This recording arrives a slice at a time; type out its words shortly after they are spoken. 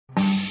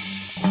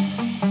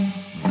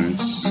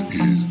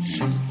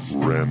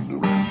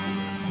Random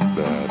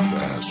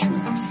badassery.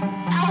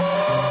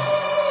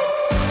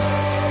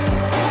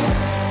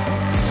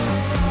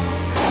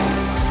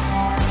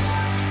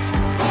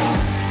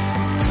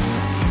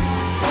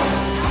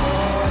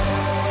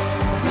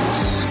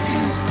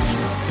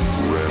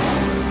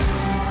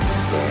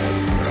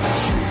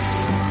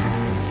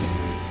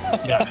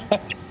 Yeah.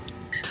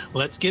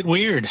 Let's get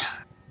weird.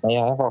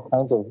 Yeah, I have all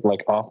kinds of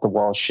like off the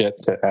wall shit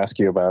to ask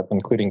you about,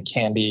 including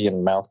candy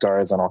and mouth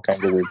guards and all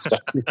kinds of weird stuff.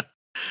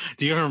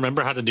 Do you even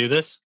remember how to do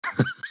this?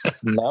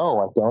 No,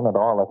 I don't at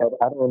all.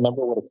 I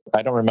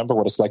don't remember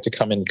what it's like to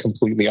come in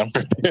completely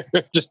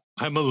unprepared.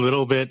 I'm a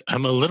little bit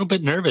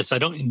nervous. I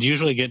don't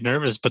usually get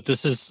nervous, but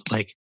this is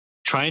like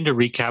trying to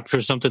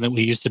recapture something that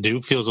we used to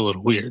do feels a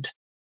little weird.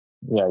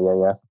 Yeah,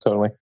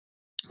 totally.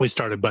 We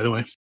started, by the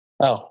way.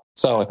 Oh,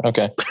 solid.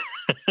 Okay.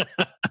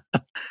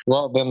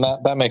 Well, then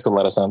that makes a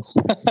lot of sense.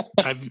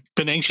 I've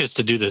been anxious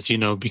to do this,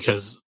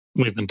 because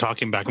we've been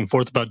talking back and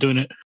forth about doing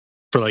it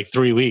for like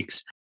 3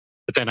 weeks.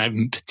 But then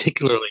I'm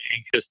particularly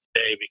anxious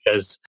today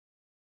because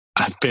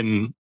I've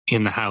been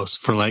in the house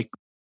for like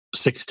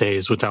 6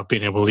 days without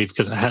being able to leave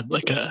because I had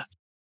like a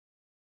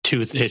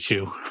tooth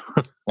issue.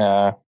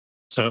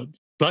 So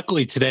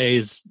luckily today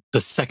is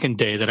the second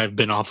day that I've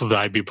been off of the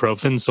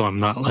ibuprofen, so I'm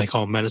not like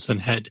all medicine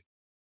head.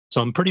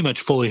 So I'm pretty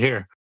much fully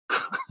here.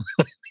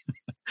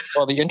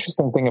 Well, the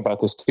interesting thing about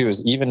this too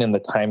is even in the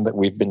time that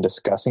we've been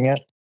discussing it,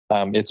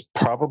 it's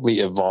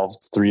probably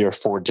evolved 3 or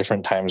 4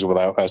 different times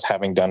without us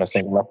having done a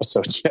single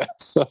episode yet.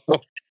 So.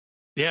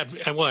 Yeah,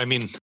 well, I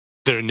mean,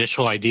 their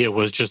initial idea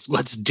was just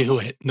let's do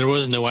it. There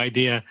was no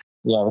idea.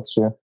 Yeah, that's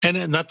true.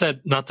 And not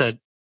that,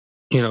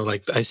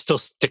 like I still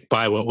stick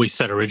by what we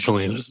said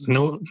originally. There's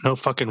no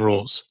fucking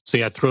rules. So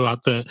yeah, throw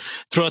out the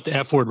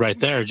F word right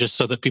there, just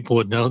so that people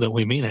would know that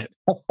we mean it.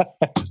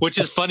 Which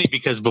is funny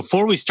because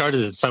before we started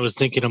this, I was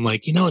thinking, I'm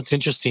like, what's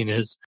interesting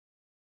is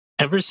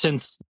ever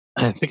since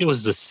I think it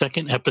was the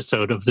second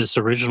episode of this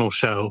original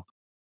show,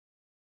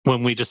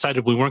 when we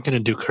decided we weren't going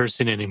to do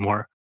cursing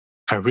anymore,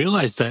 I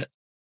realized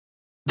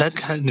that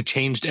kind of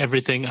changed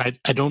everything.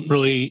 I don't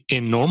really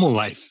in normal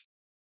life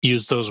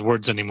use those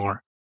words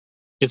anymore.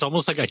 It's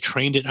almost like I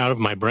trained it out of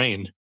my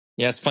brain.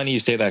 Yeah, it's funny you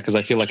say that because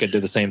I feel like I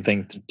did the same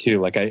thing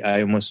too. Like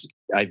I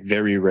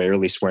very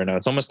rarely swear now.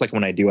 It's almost like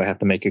when I do, I have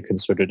to make a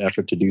concerted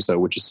effort to do so,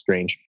 which is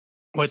strange.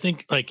 Well, I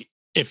think like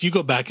if you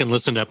go back and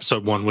listen to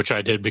episode 1, which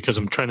I did because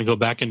I'm trying to go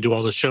back and do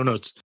all the show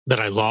notes that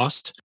I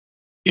lost.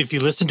 If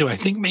you listen to it, I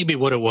think maybe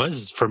what it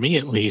was for me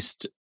at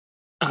least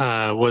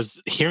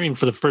was hearing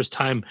for the first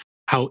time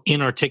how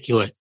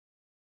inarticulate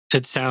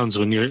it sounds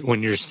when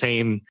you're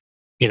saying,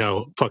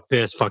 fuck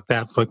this, fuck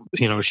that, fuck,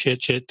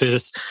 shit,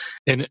 this.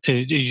 And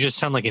you just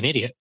sound like an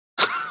idiot.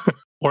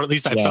 Or at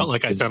least I felt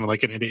like I sounded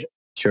like an idiot.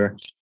 Sure.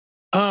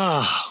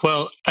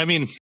 Well, I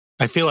mean,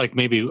 I feel like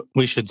maybe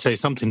we should say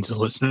something to the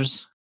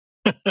listeners.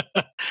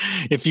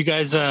 If you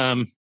guys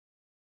are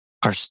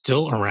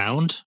still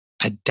around,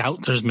 I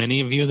doubt there's many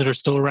of you that are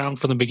still around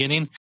from the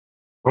beginning.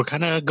 We're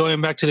kind of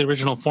going back to the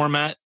original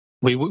format.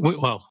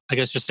 Well, I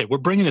guess just say we're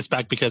bringing this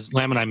back because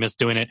Lamb and I miss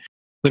doing it.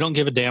 We don't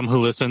give a damn who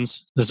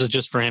listens. This is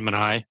just for him and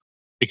I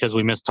because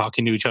we miss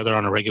talking to each other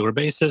on a regular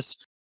basis.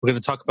 We're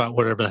going to talk about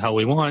whatever the hell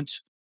we want.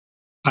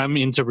 I'm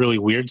into really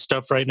weird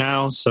stuff right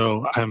now,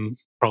 so I'm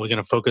probably going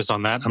to focus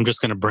on that. I'm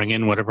just going to bring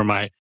in whatever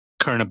my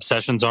current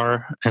obsessions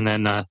are, and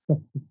then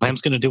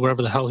Lamb's going to do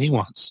whatever the hell he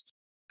wants.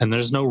 And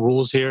there's no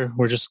rules here.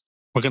 We're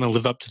going to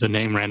live up to the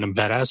name Random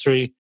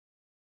Badassery,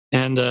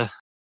 and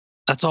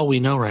that's all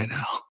we know right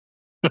now.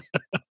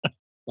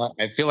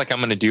 I feel like I'm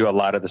going to do a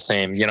lot of the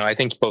same. I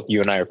think both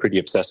you and I are pretty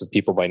obsessive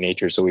people by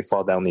nature, so we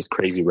fall down these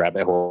crazy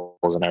rabbit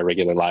holes in our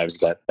regular lives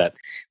that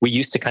we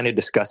used to kind of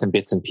discuss in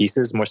bits and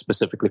pieces, more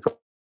specifically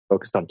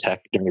focused on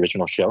tech during the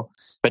original show.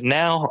 But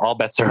now all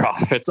bets are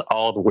off. It's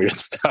all the weird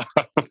stuff.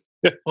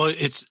 Well,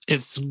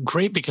 it's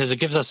great because it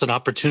gives us an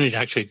opportunity to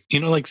actually,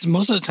 like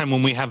most of the time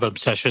when we have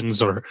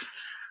obsessions or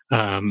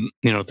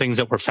things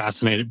that we're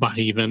fascinated by,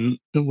 even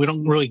we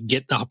don't really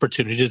get the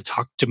opportunity to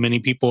talk to many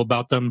people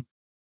about them,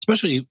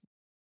 especially.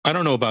 I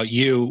don't know about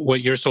you,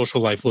 what your social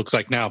life looks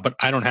like now, but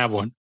I don't have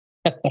one.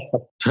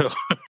 So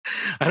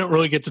I don't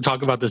really get to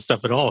talk about this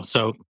stuff at all.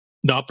 So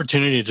the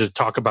opportunity to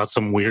talk about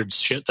some weird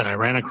shit that I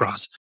ran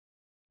across,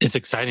 it's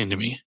exciting to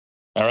me.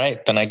 All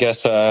right, then I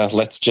guess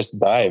let's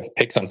just dive.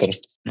 Pick something.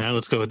 Yeah,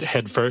 let's go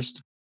head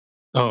first.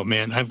 Oh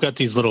man, I've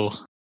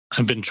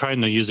been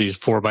trying to use these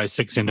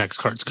 4x6 index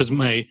cards because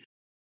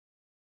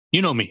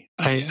you know me,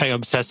 I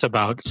obsess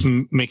about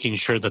making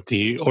sure that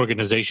the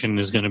organization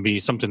is going to be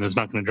something that's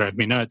not going to drive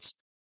me nuts.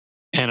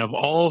 And of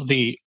all of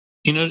the,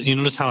 you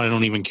notice how I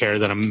don't even care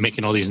that I'm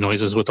making all these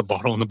noises with a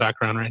bottle in the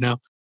background right now?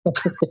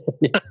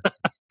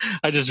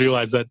 I just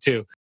realized that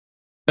too.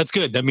 That's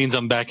good. That means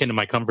I'm back into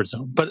my comfort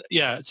zone. But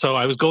yeah, so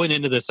I was going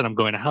into this and I'm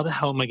going, how the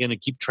hell am I going to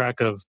keep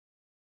track of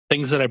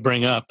things that I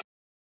bring up?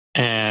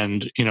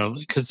 And,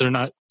 because they're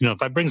not,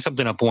 if I bring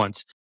something up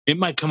once, it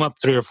might come up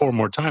 3 or 4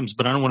 more times,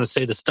 but I don't want to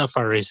say the stuff I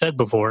already said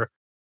before.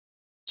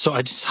 So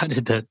I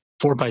decided that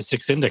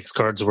 4x6 index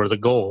cards were the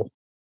goal.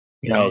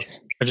 You know,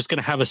 Nice. I'm just going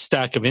to have a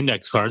stack of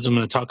index cards. I'm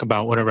going to talk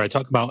about whatever I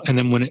talk about. And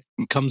then when it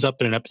comes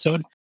up in an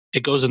episode,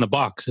 it goes in the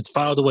box. It's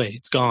filed away.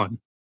 It's gone.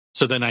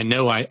 So then I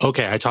know I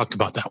talked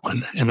about that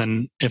one. And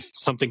then if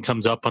something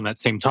comes up on that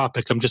same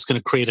topic, I'm just going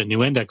to create a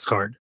new index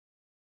card.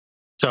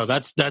 So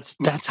that's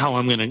how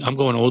I'm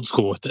going old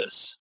school with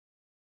this.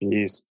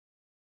 Jeez.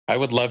 I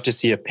would love to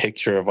see a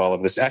picture of all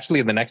of this.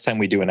 Actually, the next time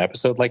we do an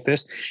episode like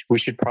this, we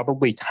should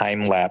probably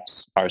time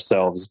lapse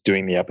ourselves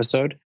doing the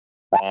episode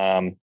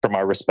from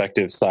our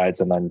respective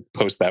sides and then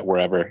post that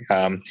wherever.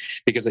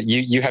 Because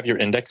you have your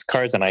index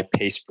cards and I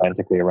pace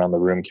frantically around the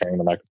room carrying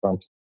the microphone.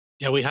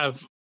 Yeah, we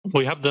have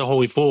the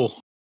Holy Fool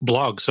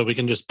blog, so we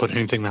can just put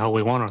anything the hell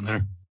we want on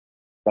there.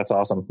 That's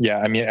awesome. Yeah,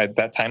 I mean,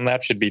 that time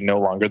lapse should be no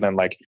longer than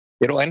like,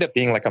 it'll end up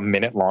being like a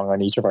minute long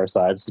on each of our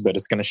sides, but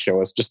it's going to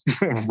show us just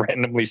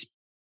randomly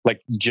like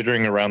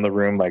jittering around the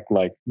room, like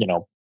what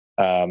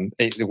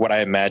I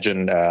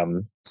imagine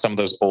some of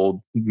those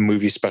old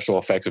movie special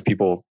effects of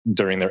people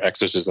during their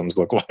exorcisms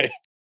look like.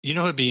 You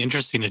know, it'd be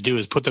interesting to do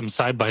is put them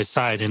side by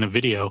side in a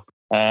video.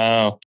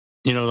 Oh,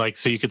 you know, like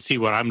so you could see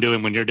what I'm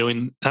doing when you're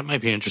doing. That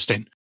might be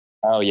interesting.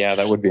 Oh yeah,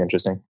 that would be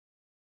interesting.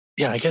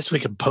 Yeah, I guess we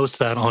could post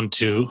that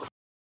onto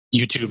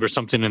YouTube or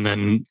something, and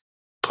then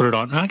put it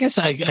on. I guess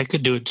I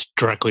could do it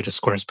directly to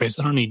Squarespace.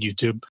 I don't need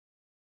YouTube.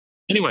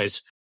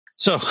 Anyways,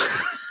 so.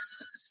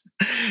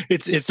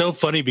 It's so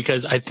funny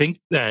because I think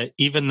that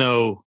even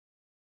though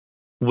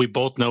we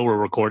both know we're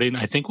recording,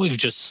 I think we've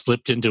just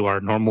slipped into the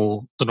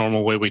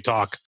normal way we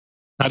talk.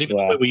 Not even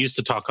the way we used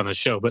to talk on the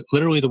show, but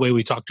literally the way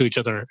we talk to each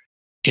other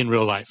in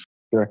real life.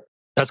 Sure.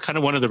 That's kind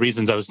of one of the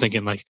reasons I was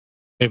thinking like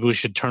maybe we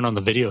should turn on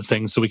the video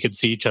thing so we could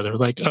see each other.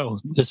 Like, oh,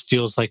 this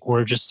feels like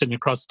we're just sitting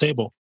across the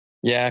table.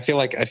 Yeah, I feel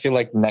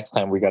like next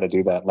time we got to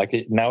do that. Like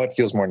now it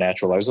feels more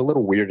natural. I was a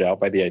little weirded out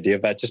by the idea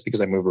of that just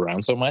because I move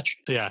around so much.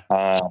 Yeah.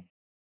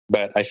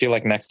 But I feel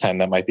like next time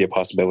that might be a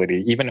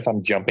possibility. Even if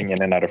I'm jumping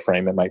in and out of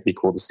frame, it might be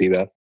cool to see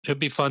that. It'd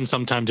be fun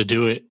sometime to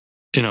do it,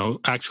 you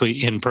know,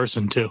 actually in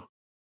person too.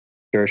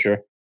 Sure.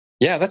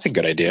 Yeah, that's a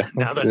good idea.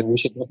 We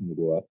should definitely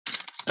do that.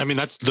 I mean,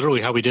 that's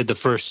literally how we did the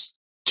first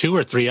 2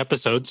 or 3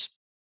 episodes,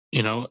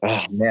 you know.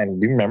 Oh man,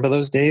 do you remember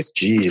those days?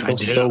 Jeez, that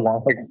was so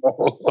long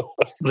ago.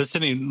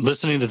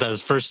 listening to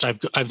those first,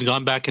 I've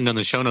gone back and done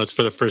the show notes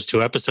for the first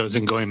 2 episodes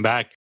and going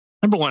back.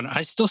 Number one,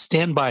 I still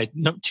stand by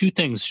 2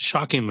 things,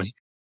 shockingly.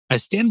 I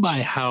stand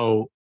by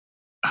how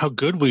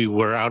good we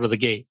were out of the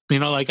gate. You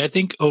know, like I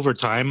think over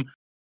time,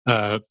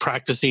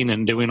 practicing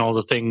and doing all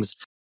the things,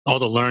 all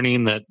the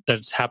learning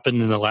that's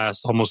happened in the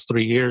last almost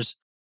 3 years,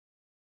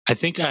 I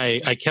think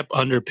I kept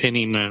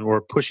underpinning or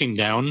pushing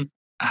down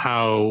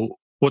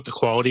what the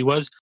quality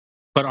was.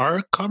 But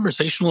our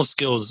conversational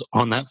skills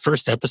on that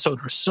first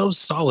episode are so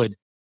solid,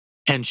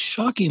 and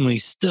shockingly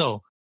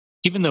still,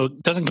 even though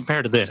it doesn't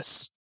compare to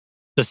this,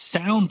 the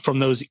sound from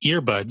those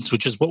earbuds,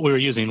 which is what we were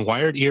using,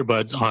 wired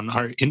earbuds on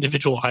our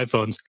individual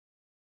iPhones,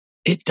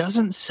 it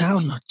doesn't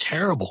sound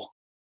terrible.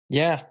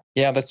 Yeah,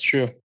 that's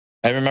true.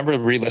 I remember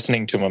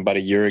re-listening to him about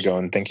a year ago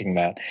and thinking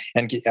that.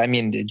 And I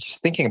mean,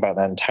 just thinking about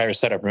that entire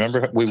setup.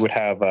 Remember, we would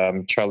have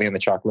Charlie and the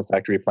Chocolate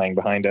Factory playing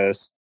behind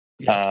us.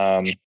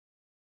 Yeah.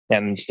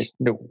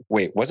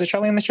 Wait, was it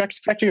Charlie and the Chocolate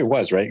Factory? It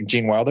was, right?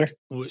 Gene Wilder?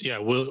 Yeah,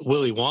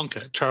 Willy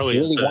Wonka. Charlie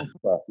is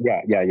Wonka.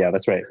 Yeah,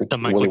 that's right. The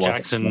Michael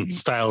Jackson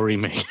style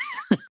remake.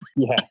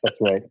 Yeah, that's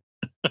right.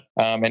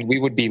 And we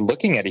would be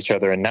looking at each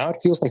other, and now it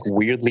feels like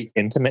weirdly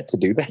intimate to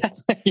do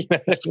that. You know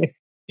what I mean?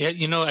 Yeah,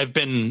 you know,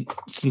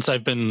 since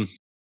I've been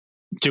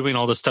doing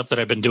all the stuff that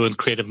I've been doing,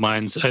 Creative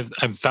Minds,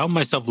 I've found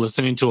myself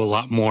listening to a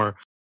lot more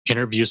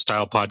interview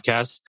style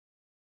podcasts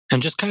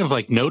and just kind of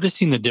like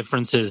noticing the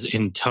differences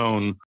in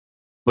tone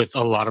with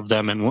a lot of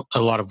them and a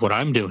lot of what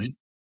I'm doing.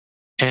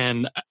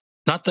 And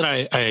not that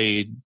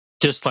I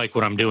dislike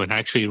what I'm doing. I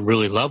actually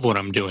really love what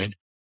I'm doing.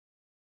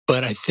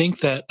 But I think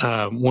that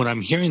when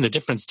I'm hearing the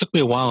difference, it took me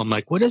a while. I'm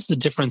like, what is the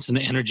difference in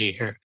the energy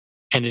here?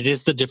 And it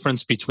is the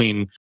difference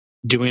between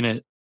doing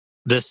it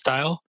this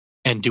style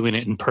and doing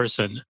it in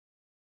person.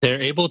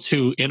 They're able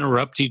to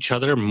interrupt each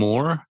other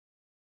more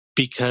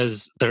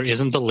because there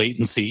isn't the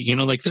latency. You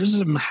know, like there's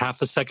a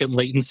half a second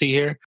latency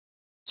here.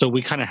 So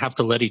we kind of have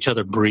to let each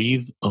other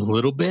breathe a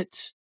little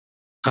bit.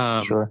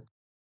 Sure.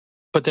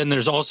 But then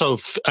there's also,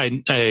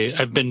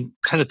 I've been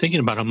kind of thinking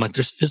about it. I'm like,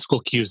 there's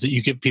physical cues that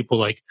you give people,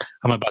 like,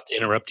 I'm about to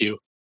interrupt you.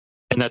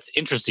 And that's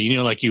interesting. You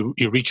know, like you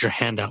reach your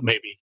hand out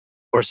maybe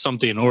or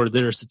something, or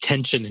there's a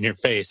tension in your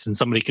face and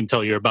somebody can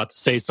tell you're about to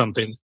say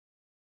something.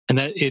 And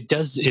that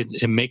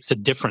it makes a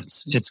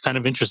difference. It's kind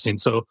of interesting.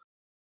 So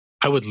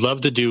I would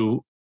love to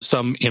do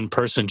some in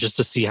person just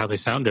to see how they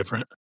sound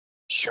different.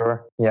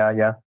 Sure.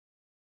 Yeah.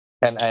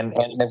 And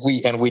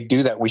if we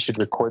do that, we should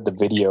record the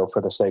video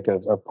for the sake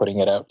of putting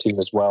it out too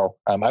as well.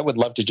 I would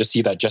love to just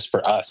see that just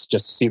for us,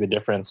 just to see the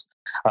difference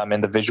in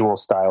the visual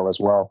style as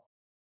well.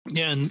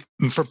 Yeah, and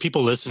for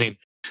people listening,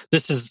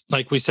 this is,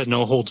 like we said,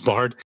 no holds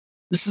barred.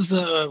 This is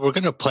we're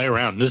going to play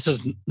around. This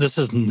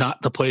is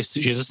not the place.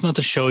 This is not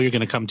the show you're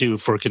going to come to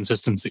for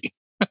consistency.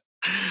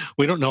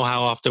 We don't know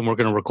how often we're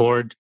going to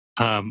record.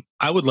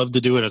 I would love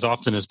to do it as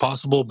often as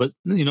possible, but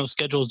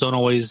schedules don't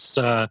always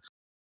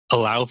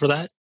allow for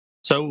that.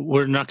 So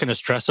we're not going to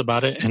stress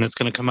about it, and it's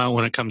going to come out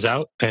when it comes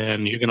out,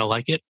 and you're going to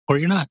like it or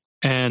you're not.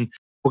 And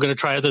we're going to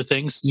try other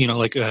things.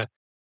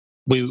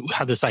 We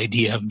had this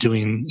idea of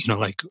doing,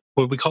 like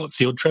what we call it,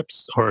 field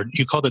trips, or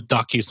you called it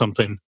docu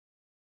something.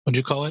 What'd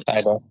you call it? I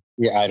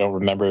don't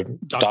remember.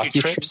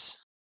 Docu trips.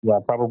 Yeah,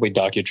 probably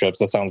docu trips.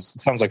 That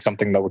sounds like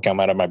something that would come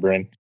out of my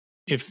brain.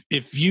 If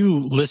you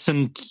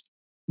listeners,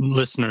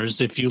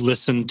 if you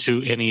listen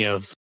to any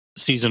of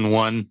season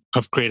 1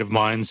 of Creative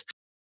Minds,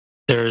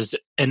 there's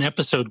an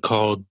episode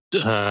called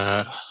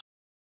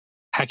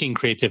Hacking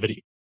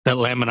Creativity that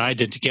Lam and I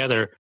did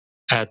together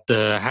at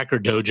the Hacker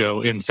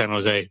Dojo in San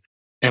Jose.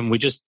 And we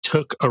just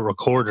took a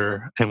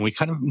recorder and we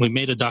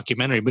made a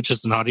documentary, but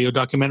just an audio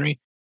documentary.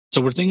 So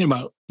we're thinking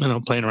about,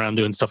 playing around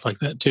doing stuff like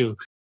that too.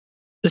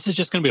 This is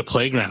just going to be a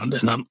playground.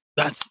 And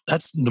that's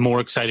the more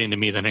exciting to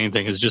me than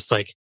anything, is just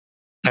like,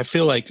 I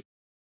feel like,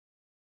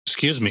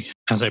 excuse me,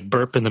 as I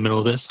burp in the middle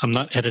of this, I'm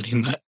not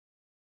editing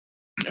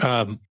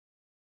that.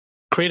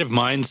 Creative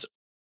Minds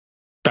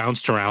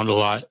bounced around a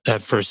lot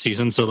that first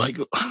season. So like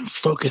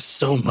focus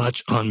so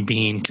much on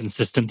being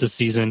consistent this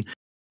season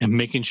and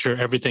making sure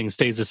everything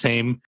stays the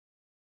same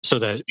so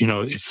that,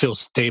 it feels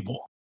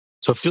stable.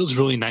 So it feels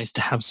really nice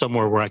to have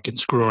somewhere where I can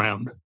screw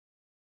around.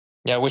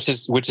 Yeah, which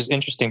is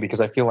interesting, because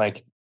I feel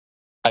like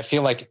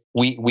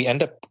we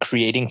end up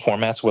creating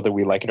formats whether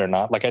we like it or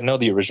not. Like I know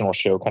the original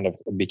show kind of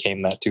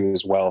became that too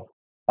as well.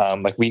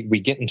 Like we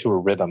get into a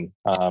rhythm,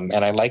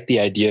 and I like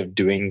the idea of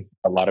doing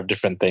a lot of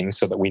different things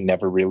so that we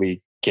never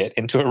really get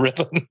into a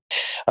rhythm,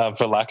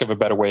 for lack of a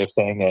better way of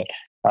saying it.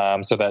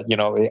 So that,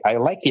 I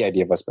like the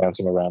idea of us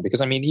bouncing around,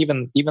 because I mean,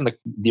 even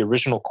the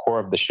original core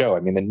of the show,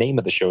 I mean, the name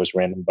of the show is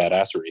Random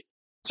Badassery.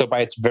 So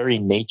by its very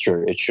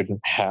nature, it shouldn't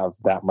have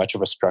that much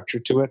of a structure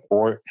to it,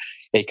 or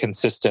a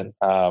consistent,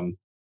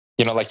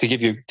 like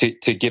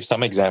to give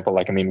some example,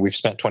 like, I mean, we've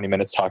spent 20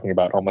 minutes talking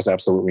about almost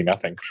absolutely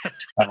nothing.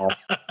 And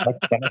I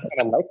kind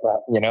of like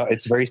that,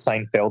 it's very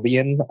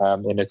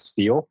Seinfeldian in its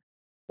feel.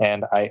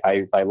 And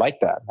I like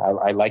that.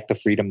 I like the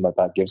freedom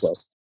that gives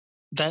us.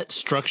 That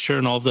structure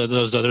and all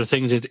those other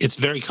things, it's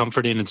very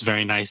comforting. It's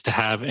very nice to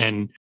have.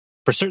 And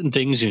for certain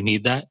things, you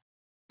need that.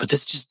 But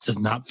this just does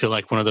not feel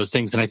like one of those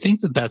things. And I think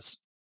that's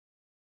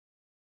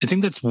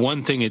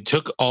one thing. It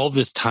took all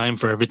this time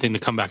for everything to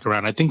come back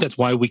around. I think that's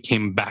why we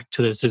came back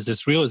to this, is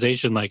this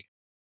realization like,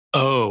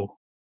 oh,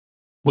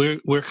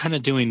 we're kind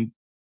of doing,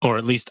 or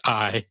at least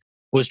I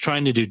was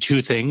trying to do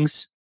two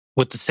things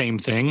with the same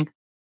thing.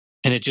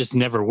 And it just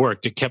never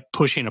worked. It kept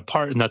pushing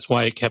apart. And that's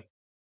why it kept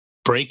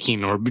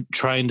breaking or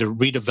trying to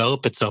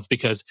redevelop itself,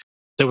 because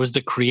there was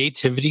the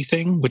creativity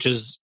thing, which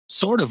is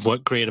sort of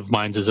what Creative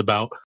Minds is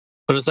about.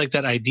 But it's like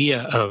that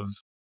idea of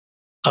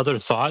other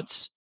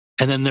thoughts.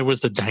 And then there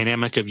was the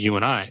dynamic of you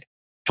and I.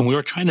 And we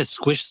were trying to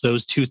squish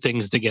those two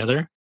things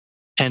together.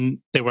 And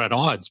they were at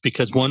odds,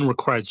 because one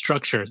required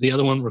structure, the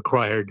other one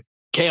required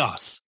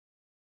chaos.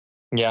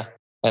 Yeah.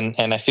 And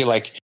I feel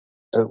like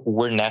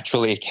we're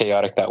naturally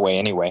chaotic that way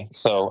anyway.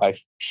 So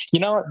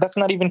that's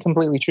not even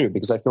completely true,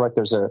 because I feel like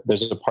there's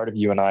a part of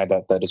you and I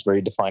that is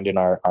very defined in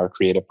our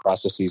creative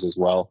processes as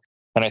well.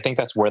 And I think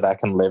that's where that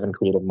can live in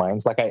Creative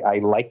Minds. Like I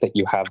like that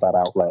you have that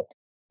outlet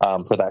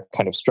for that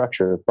kind of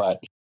structure,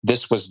 but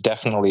this was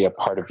definitely a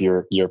part of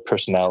your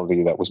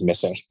personality that was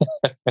missing.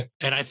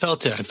 And I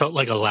felt it. I felt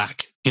like a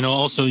lack,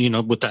 also,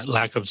 with that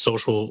lack of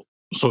social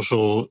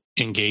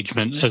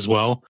engagement as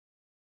well.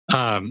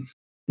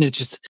 It's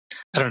just,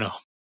 I don't know.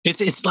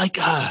 It's like,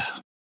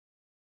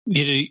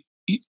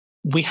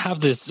 we have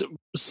this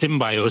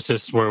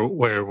symbiosis where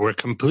we're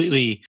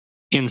completely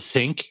in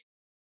sync,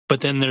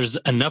 but then there's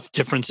enough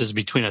differences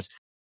between us.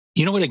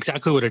 You know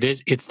exactly what it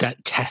is? It's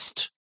that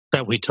test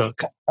that we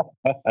took.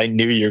 I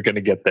knew you were going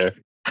to get there.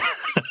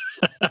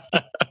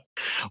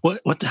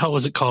 What the hell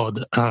was it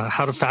called?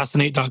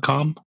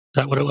 Howtofascinate.com? Is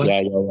that what it was?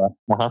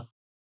 Yeah.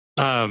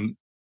 Uh-huh.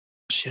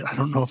 Shit, I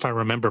don't know if I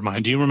remember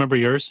mine. Do you remember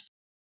yours?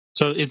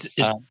 So it's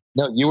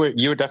no, you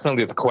were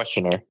definitely the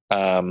questioner.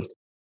 Oh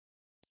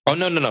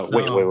no.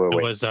 Wait.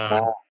 It was,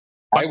 I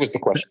was the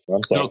questioner.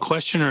 I'm sorry. No,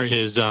 questioner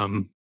is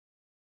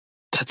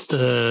that's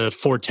the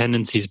Four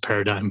Tendencies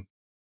paradigm.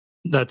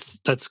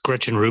 That's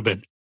Gretchen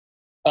Rubin.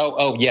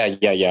 Oh yeah.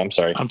 I'm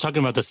sorry. I'm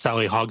talking about the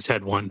Sally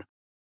Hogshead one.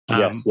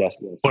 Yes.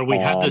 Where we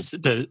had this.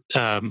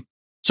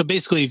 So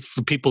basically,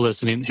 for people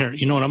listening here,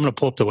 you know what? I'm going to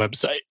pull up the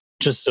website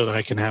just so that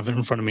I can have it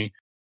in front of me.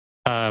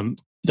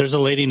 There's a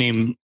lady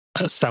named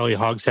Sally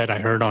Hogshead. I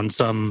heard on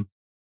some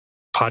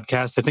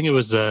podcast. I think it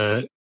was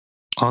a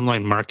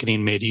Online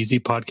Marketing Made Easy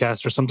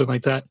podcast or something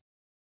like that.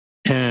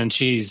 And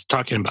she's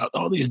talking about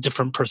all these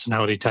different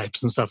personality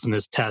types and stuff in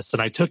this test.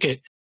 And I took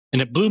it,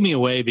 and it blew me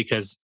away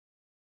because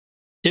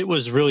it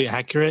was really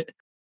accurate.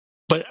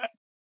 But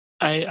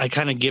I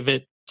kind of give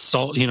it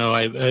salt,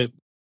 I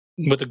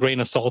with a grain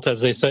of salt, as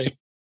they say.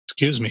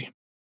 Excuse me.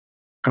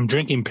 I'm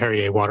drinking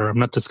Perrier water. I'm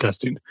not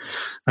disgusting.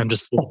 I'm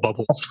just full of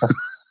bubbles.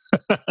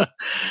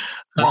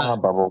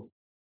 Bubbles.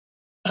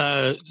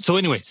 So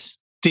anyways,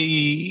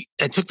 I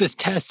took this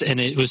test and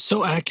it was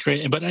so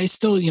accurate, but I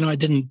still, I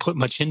didn't put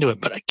much into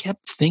it, but I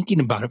kept thinking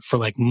about it for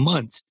like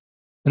months.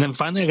 And then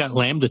finally I got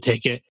Lamb to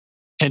take it.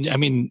 And I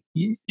mean,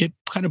 it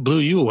kind of blew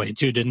you away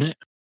too, didn't it?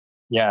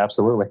 Yeah,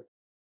 absolutely.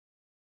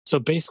 So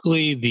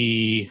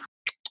basically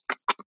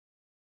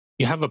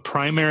you have a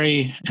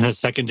primary and a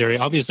secondary.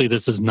 Obviously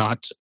this is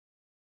not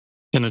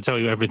going to tell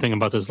you everything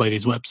about this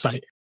lady's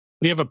website.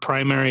 But you have a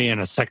primary and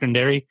a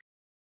secondary.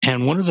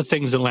 And one of the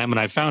things that Lamb and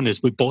I found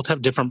is we both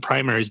have different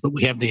primaries, but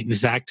we have the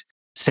exact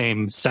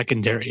same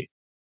secondary,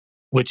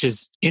 which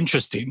is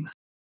interesting.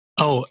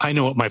 Oh, I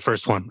know what my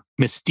first one,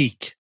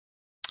 Mystique.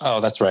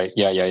 Oh, that's right.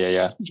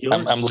 Yeah.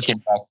 I'm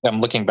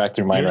looking back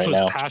through mine right now.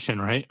 Yours was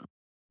Passion, right?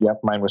 Yep,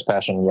 mine was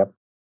Passion. Yep.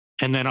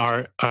 And then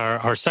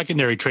our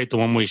secondary trait, the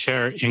one we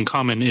share in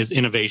common, is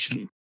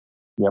innovation.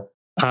 Yep.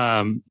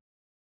 I'm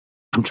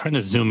trying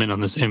to zoom in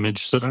on this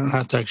image so that I don't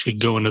have to actually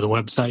go into the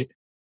website.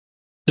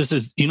 This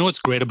is, what's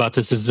great about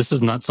this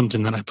is not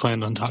something that I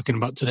planned on talking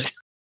about today.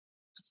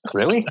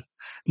 Really?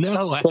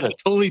 No, I have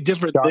totally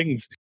different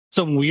things.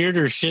 Some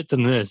weirder shit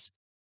than this.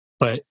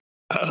 But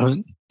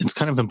it's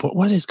kind of important.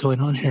 What is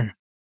going on here?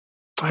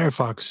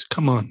 Firefox,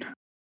 come on.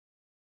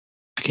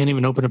 I can't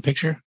even open a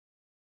picture.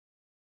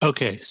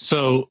 Okay,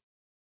 so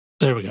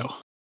there we go.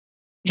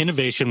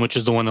 Innovation, which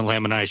is the one that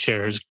Lamb and I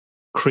share, is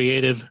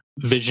creative,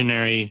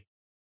 visionary,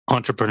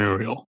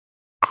 entrepreneurial,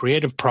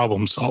 creative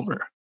problem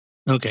solver.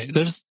 Okay,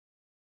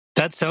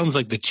 that sounds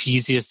like the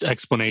cheesiest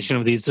explanation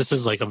of these. This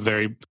is like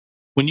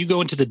when you go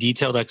into the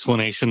detailed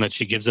explanation that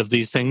she gives of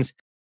these things,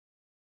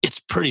 it's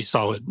pretty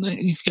solid.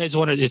 If you guys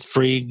want it, it's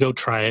free. Go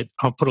try it.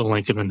 I'll put a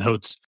link in the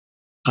notes.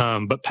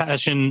 But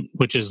Passion,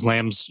 which is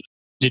Lamb's,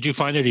 did you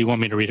find it or do you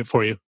want me to read it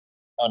for you?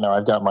 Oh, no,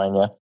 I've got mine,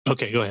 yeah.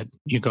 Okay, go ahead.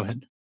 You go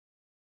ahead.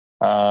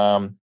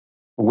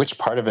 Which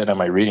part of it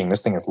am I reading?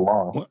 This thing is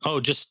long. Oh,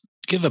 just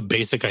give a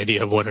basic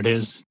idea of what it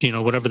is.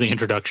 Whatever the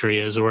introductory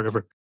is or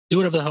whatever. Do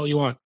whatever the hell you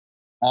want.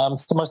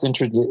 It's the most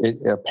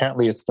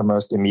apparently it's the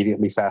most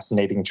immediately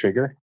fascinating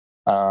trigger.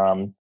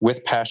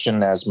 With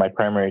Passion as my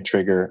primary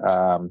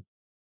trigger,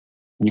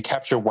 you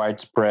capture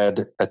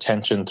widespread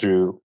attention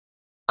through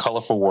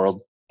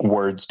colorful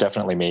words,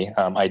 definitely me,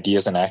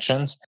 ideas and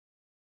actions.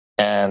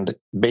 And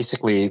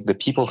basically, the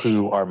people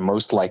who are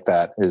most like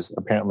that is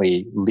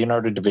apparently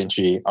Leonardo da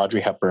Vinci,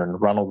 Audrey Hepburn,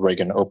 Ronald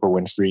Reagan, Oprah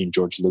Winfrey, and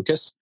George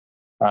Lucas.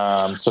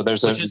 So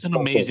there's just an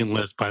amazing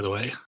list, by the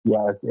way.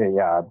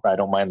 Yeah, I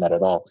don't mind that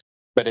at all.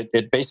 But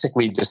it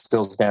basically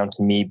distills down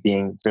to me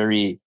being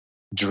very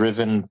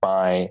driven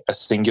by a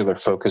singular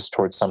focus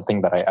towards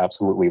something that I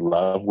absolutely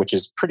love, which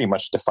is pretty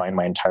much defined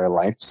my entire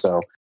life.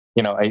 So,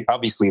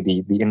 obviously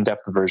the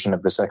in-depth version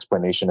of this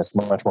explanation is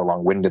much more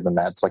long-winded than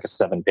that. It's like a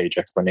 7-page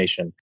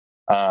explanation.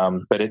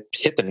 But it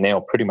hit the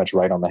nail pretty much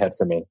right on the head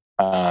for me.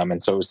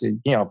 And so it was,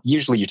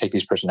 usually you take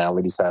these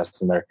personality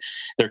tests and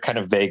they're kind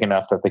of vague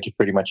enough that they could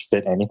pretty much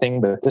fit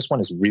anything. But this one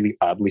is really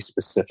oddly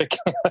specific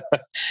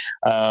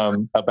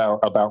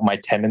about my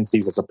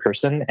tendencies as a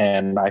person.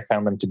 And I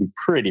found them to be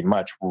pretty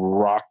much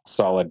rock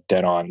solid,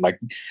 dead on. Like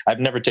I've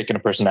never taken a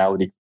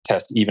personality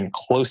test even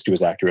close to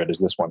as accurate as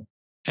this one.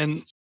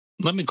 And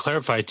let me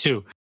clarify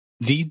too,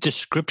 the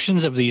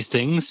descriptions of these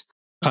things,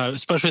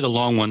 especially the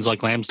long ones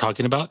like Lamb's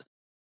talking about,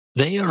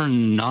 they are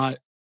not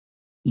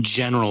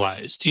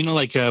generalized.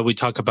 Like we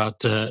talk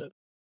about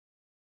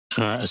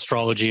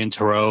astrology and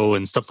tarot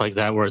and stuff like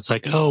that, where it's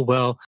like, oh,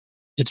 well,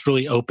 it's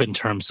really open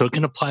terms, so it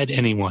can apply to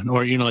anyone.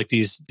 Or, like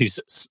these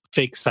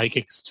fake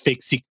psychics, fake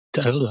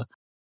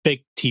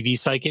TV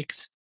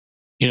psychics,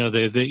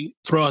 they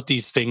throw out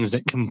these things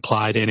that can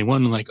apply to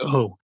anyone. Like,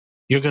 oh,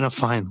 you're going to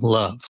find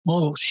love.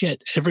 Oh,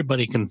 shit.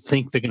 Everybody can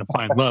think they're going to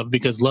find love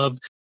because love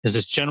is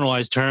this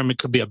generalized term. It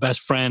could be a best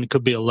friend. It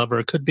could be a lover.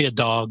 It could be a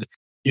dog.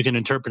 You can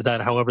interpret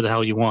that however the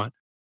hell you want.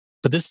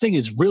 But this thing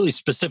is really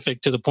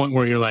specific to the point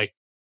where you're like,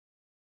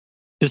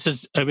 it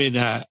says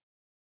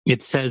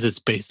it's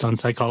based on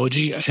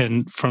psychology.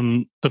 And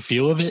from the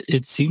feel of it,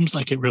 it seems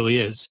like it really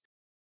is.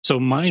 So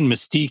mine,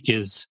 Mystique,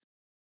 is,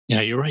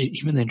 yeah, you're right.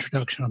 Even the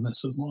introduction on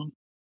this is long.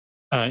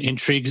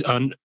 Intrigues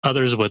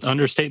others with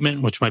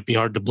understatement, which might be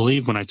hard to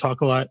believe when I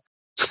talk a lot.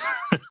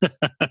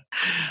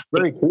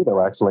 Very true,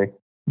 though, actually.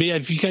 But yeah,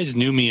 if you guys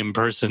knew me in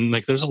person,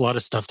 like there's a lot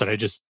of stuff that I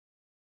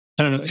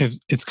don't know. If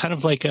it's kind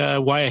of like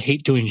why I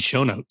hate doing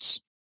show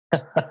notes.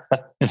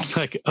 It's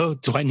like, oh,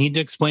 do I need to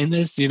explain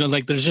this?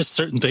 Like there's just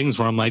certain things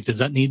where I'm like, does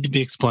that need to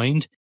be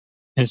explained?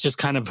 And it's just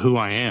kind of who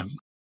I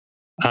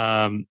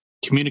am.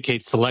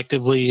 Communicate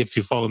selectively. If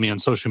you follow me on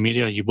social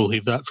media, you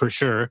believe that for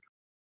sure.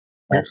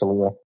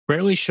 Absolutely.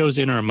 Rarely shows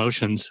inner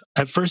emotions.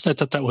 At first, I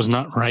thought that was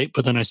not right,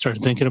 but then I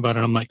started thinking about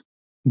it. I'm like,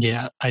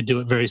 yeah, I do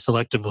it very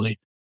selectively.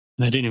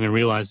 And I didn't even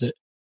realize it.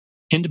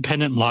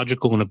 Independent,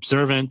 logical, and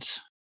observant.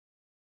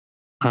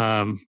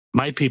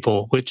 My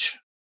people, which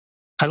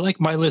I like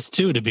my list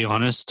too, to be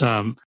honest.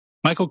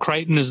 Michael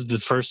Crichton is the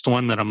first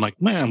one that I'm like,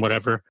 man,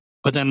 whatever.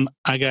 But then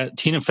I got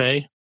Tina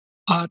Fey,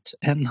 hot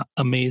and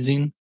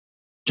amazing.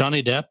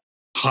 Johnny Depp,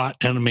 hot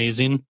and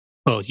amazing.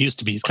 Well, it used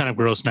to be. He's kind of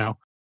gross now.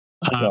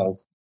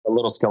 A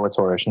little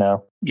Skeletorish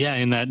now. Yeah,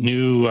 in that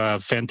new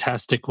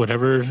fantastic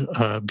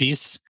whatever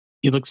beast,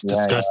 he looks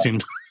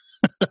disgusting.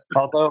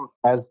 Although,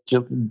 as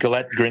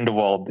Gillette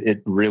Grindelwald,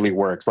 it really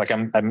works. Like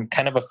I'm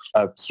kind of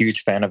a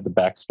huge fan of the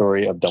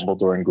backstory of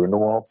Dumbledore and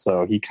Grindelwald,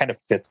 so he kind of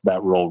fits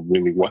that role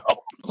really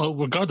well. Well,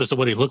 regardless of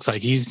what he looks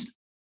like, he's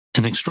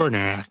an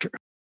extraordinary actor.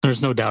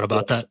 There's no doubt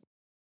about that.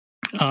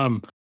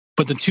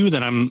 But the two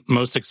that I'm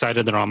most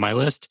excited that are on my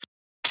list,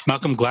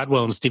 Malcolm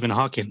Gladwell and Stephen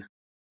Hawking.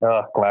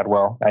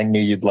 Gladwell. I knew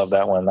you'd love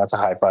that one. That's a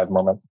high five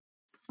moment.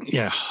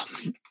 Yeah.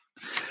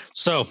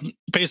 So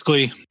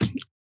basically,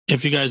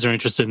 if you guys are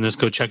interested in this,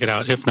 go check it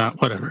out. If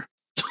not, whatever.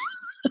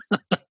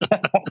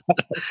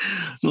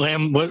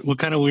 Lamb, what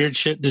kind of weird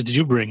shit did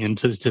you bring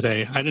into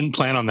today? I didn't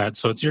plan on that,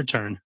 so it's your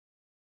turn.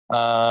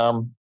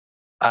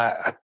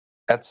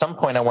 At some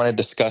point, I want to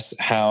discuss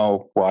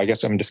how. Well, I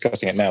guess I'm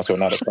discussing it now, so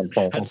not at some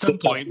point. At some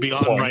point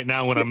beyond right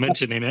now when I'm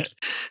mentioning it.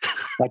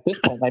 At this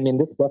point, I mean,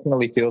 this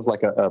definitely feels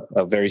like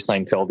a very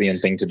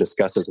Seinfeldian thing to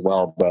discuss as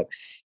well. But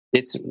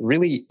it's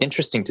really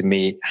interesting to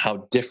me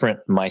how different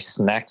my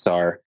snacks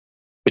are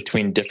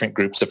between different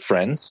groups of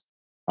friends,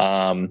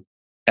 and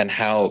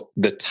how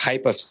the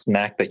type of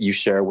snack that you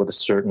share with a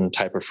certain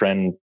type of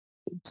friend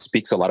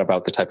speaks a lot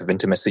about the type of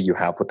intimacy you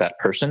have with that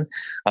person,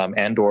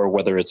 and or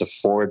whether it's a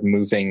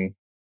forward-moving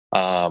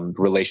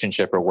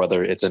relationship or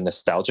whether it's a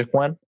nostalgic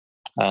one.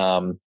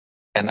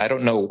 And I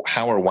don't know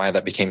how or why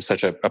that became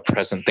such a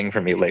present thing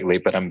for me lately,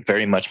 but I'm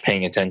very much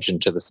paying attention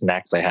to the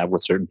snacks I have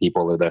with certain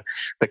people or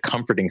the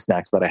comforting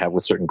snacks that I have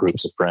with certain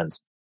groups of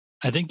friends.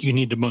 I think you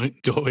need to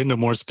go into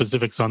more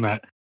specifics on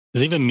that.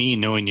 Because even me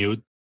knowing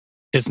you,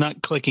 it's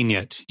not clicking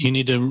yet. You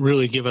need to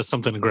really give us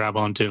something to grab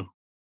onto.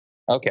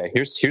 Okay,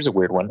 here's a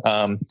weird one.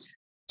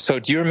 So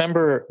do you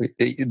remember,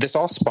 this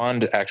all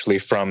spawned actually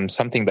from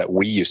something that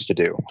we used to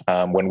do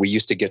when we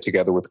used to get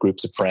together with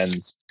groups of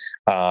friends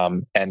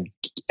and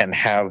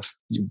have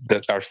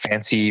our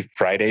fancy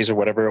Fridays or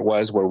whatever it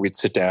was, where we'd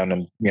sit down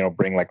and,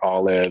 bring like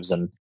olives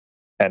and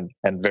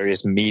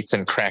various meats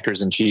and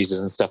crackers and cheeses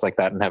and stuff like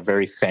that, and have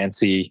very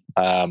fancy,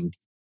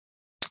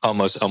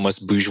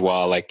 almost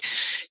bourgeois, like,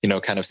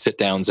 kind of sit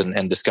downs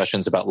and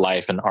discussions about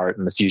life and art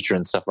and the future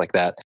and stuff like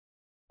that.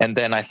 And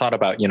then I thought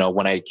about,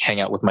 when I hang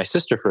out with my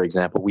sister, for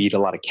example, we eat a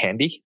lot of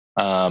candy.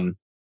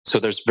 So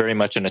there's very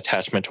much an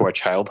attachment to our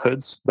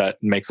childhoods that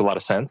makes a lot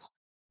of sense.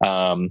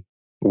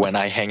 When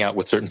I hang out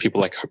with certain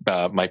people, like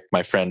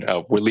my friend,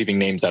 we're leaving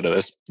names out of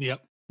this.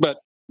 Yep.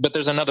 But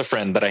there's another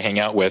friend that I hang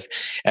out with,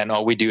 and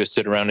all we do is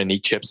sit around and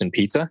eat chips and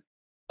pizza.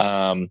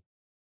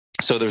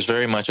 So there's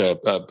very much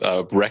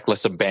a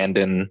reckless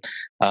abandon,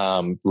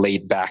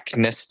 laid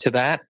backness to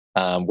that.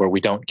 Where we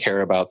don't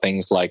care about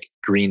things like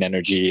green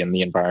energy and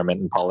the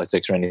environment and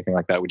politics or anything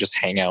like that. We just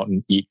hang out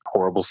and eat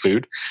horrible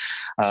food.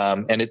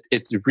 And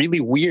it's really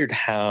weird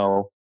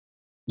how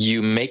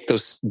you make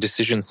those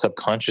decisions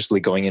subconsciously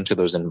going into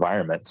those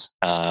environments.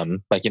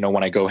 Like,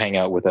 when I go hang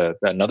out with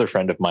another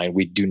friend of mine,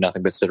 we do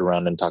nothing but sit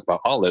around and talk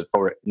about olives,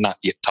 or not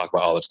talk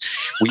about olives.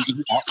 We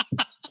eat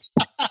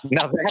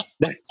now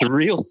that's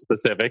real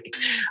specific.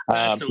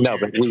 No,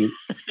 but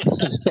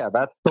yeah,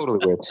 that's totally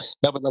weird.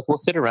 No, but like we'll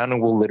sit around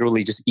and we'll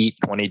literally just eat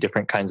 20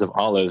 different kinds of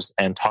olives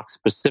and talk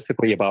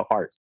specifically about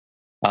art.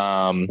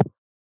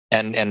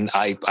 And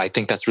I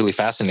think that's really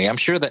fascinating. I'm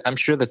sure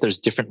that there's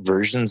different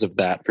versions of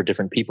that for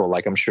different people.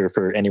 Like I'm sure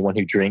for anyone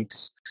who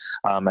drinks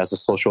as a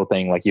social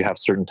thing, like you have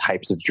certain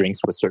types of drinks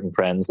with certain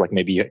friends. Like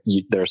maybe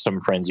there are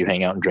some friends you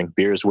hang out and drink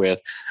beers with,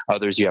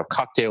 others you have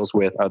cocktails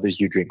with, others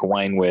you drink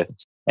wine with.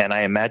 And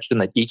I imagine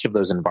that each of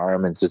those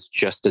environments is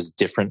just as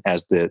different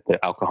as the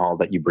alcohol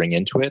that you bring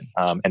into it.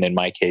 And in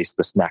my case,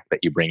 the snack that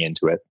you bring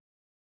into it.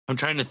 I'm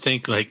trying to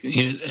think, like,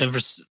 ever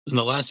in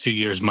the last few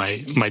years, my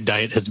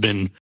diet has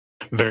been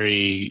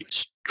very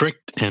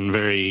strict and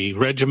very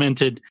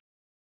regimented.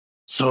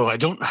 So I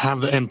don't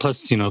have, and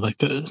plus, like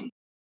the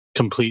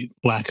complete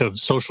lack of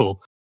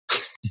social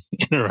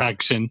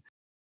interaction.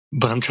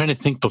 But I'm trying to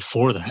think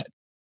before that.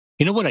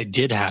 You know what I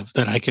did have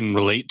that I can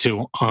relate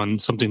to on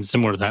something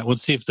similar to that?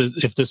 Let's see if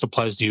this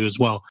applies to you as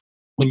well.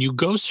 When you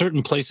go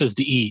certain places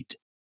to eat,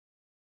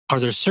 are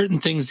there certain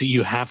things that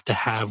you have to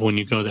have when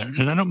you go there?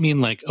 And I don't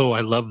mean like, oh,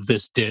 I love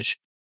this dish.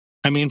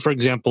 I mean, for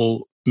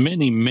example,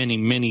 many, many,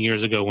 many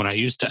years ago when I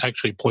used to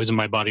actually poison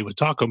my body with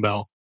Taco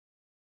Bell,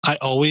 I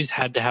always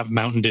had to have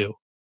Mountain Dew.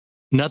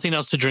 Nothing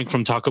else to drink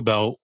from Taco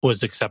Bell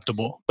was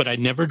acceptable, but I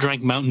never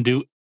drank Mountain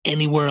Dew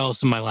anywhere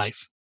else in my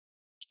life.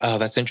 Oh,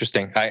 that's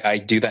interesting. I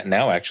do that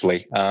now,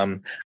 actually. I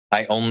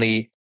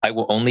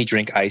will only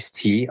drink iced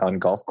tea on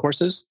golf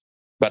courses,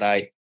 but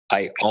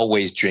I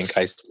always drink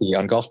iced tea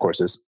on golf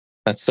courses.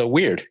 That's so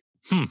weird.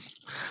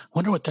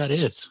 Wonder what that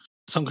is.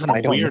 Some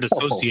kind of weird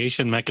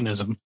association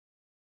mechanism.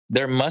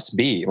 There must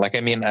be. Like,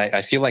 I mean,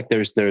 I feel like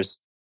there's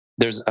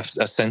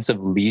a sense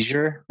of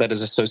leisure that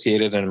is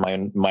associated in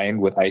my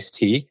mind with iced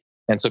tea.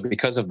 And so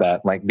because of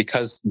that, like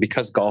because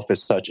golf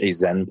is such a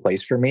zen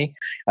place for me,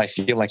 I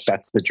feel like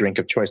that's the drink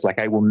of choice.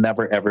 Like I will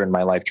never, ever in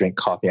my life drink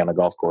coffee on a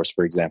golf course,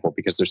 for example,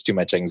 because there's too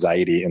much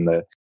anxiety in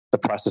the the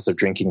process of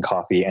drinking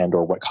coffee and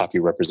or what coffee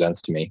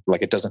represents to me.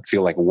 Like it doesn't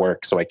feel like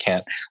work, so I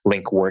can't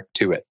link work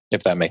to it,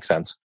 if that makes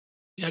sense.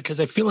 Yeah, because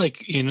I feel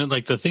like,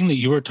 like the thing that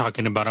you were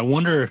talking about, I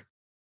wonder,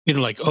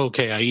 like,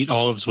 okay, I eat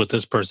olives with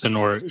this person,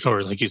 or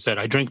like you said,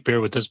 I drink beer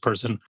with this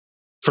person.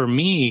 For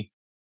me,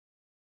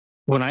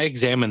 when I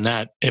examine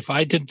that, if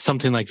I did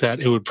something like that,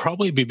 it would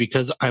probably be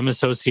because I'm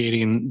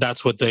associating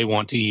that's what they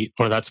want to eat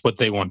or that's what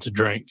they want to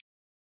drink.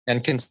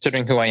 And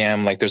considering who I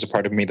am, like there's a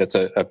part of me that's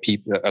a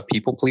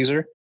people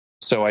pleaser.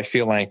 So I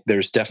feel like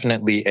there's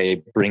definitely a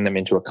bring them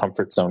into a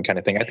comfort zone kind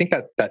of thing. I think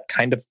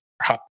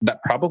that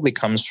probably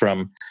comes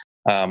from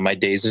my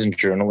days in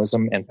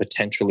journalism and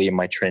potentially in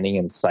my training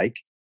in psych,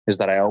 is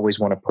that I always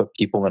want to put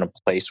people in a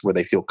place where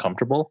they feel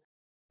comfortable.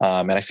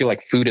 And I feel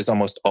like food is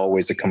almost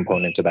always a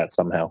component to that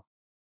somehow.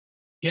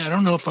 Yeah, I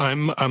don't know if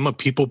I'm a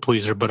people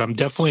pleaser, but I'm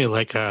definitely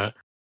like I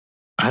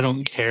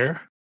don't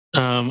care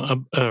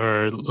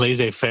or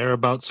laissez-faire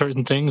about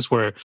certain things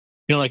where,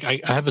 like I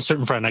have a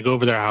certain friend, I go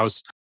over their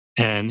house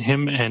and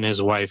him and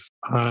his wife,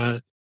 I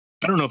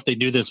don't know if they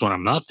do this when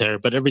I'm not there,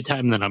 but every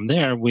time that I'm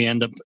there, we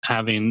end up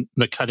having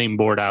the cutting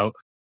board out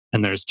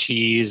and there's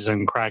cheese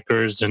and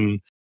crackers and,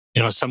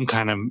 some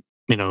kind of,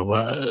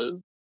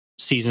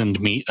 seasoned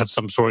meat of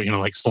some sort,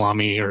 like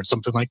salami or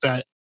something like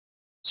that.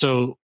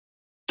 So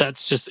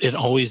that's just, it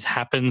always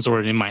happens,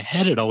 or in my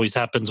head, it always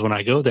happens when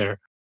I go there.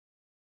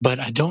 But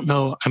I don't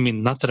know. I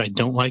mean, not that I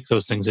don't like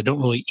those things. I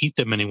don't really eat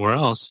them anywhere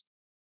else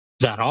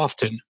that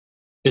often.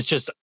 It's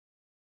just,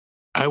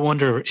 I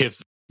wonder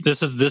if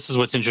this is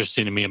what's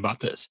interesting to me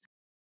about this.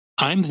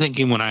 I'm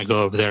thinking when I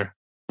go over there,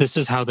 this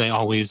is how they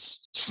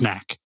always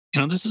snack.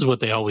 This is what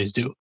they always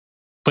do.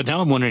 But now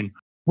I'm wondering,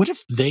 what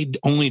if they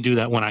only do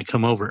that when I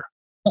come over?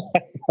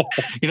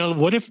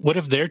 What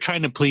if they're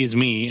trying to please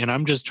me and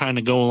I'm just trying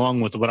to go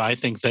along with what I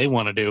think they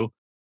want to do,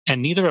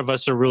 and neither of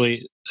us are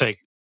really like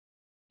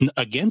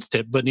against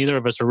it, but neither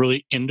of us are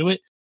really into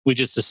it. We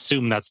just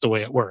assume that's the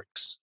way it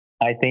works.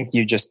 I think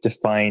you just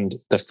defined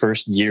the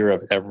first year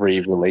of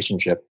every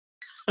relationship.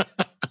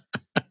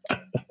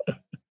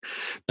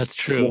 That's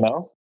true.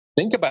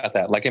 Think about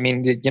that. Like, I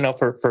mean,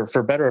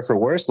 for better or for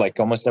worse, like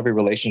almost every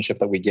relationship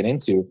that we get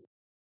into,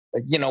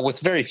 with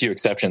very few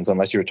exceptions,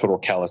 unless you're a total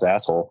callous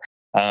asshole,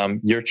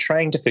 you're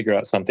trying to figure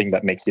out something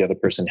that makes the other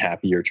person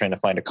happy. You're trying to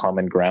find a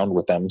common ground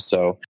with them.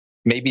 So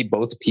maybe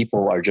both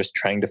people are just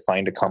trying to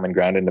find a common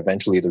ground. And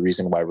eventually the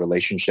reason why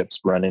relationships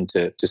run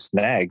into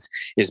snags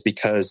is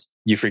because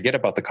you forget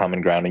about the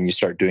common ground and you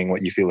start doing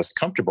what you feel is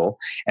comfortable.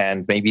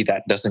 And maybe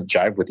that doesn't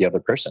jive with the other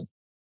person.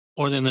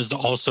 Or then there's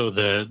also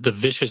the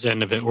vicious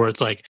end of it where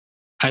it's like,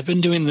 I've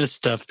been doing this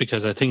stuff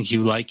because I think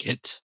you like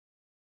it.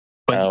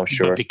 But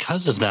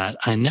because of that,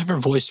 I never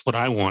voiced what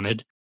I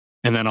wanted.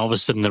 And then all of a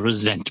sudden the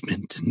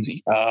resentment.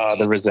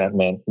 The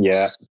resentment.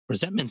 Yeah.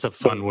 Resentment's a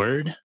fun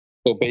word.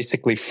 So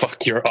basically,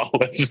 fuck your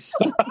olives.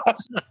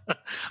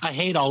 I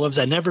hate olives.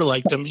 I never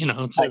liked them.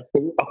 It's like, I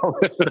hate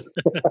olives.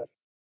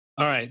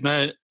 All right.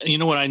 Now, you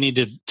know what I need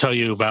to tell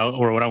you about,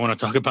 or what I want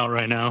to talk about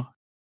right now?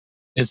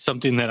 It's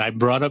something that I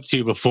brought up to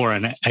you before,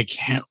 and I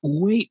can't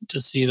wait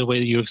to see the way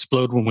that you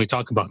explode when we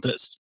talk about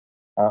this.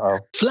 Uh-oh.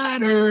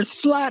 Flat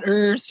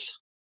Earth.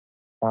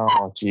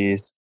 Oh,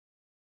 geez.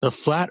 The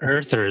flat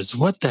earthers.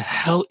 What the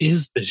hell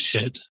is this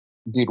shit?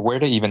 Dude, where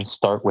to even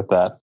start with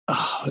that?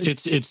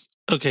 It's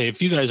okay.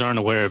 If you guys aren't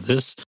aware of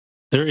this,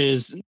 there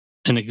is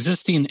an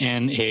existing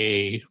and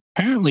a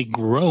apparently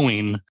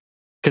growing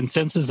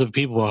consensus of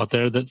people out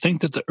there that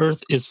think that the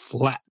earth is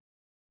flat.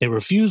 They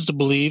refuse to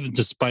believe,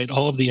 despite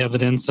all of the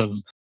evidence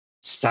of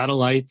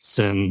satellites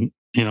and,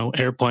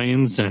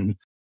 airplanes and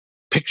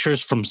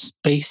pictures from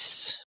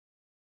space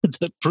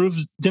that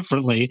proves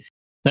differently,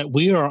 that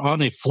we are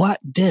on a flat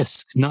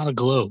disk, not a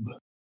globe.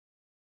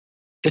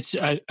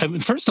 I mean,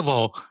 first of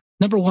all,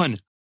 number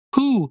one,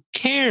 who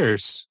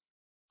cares?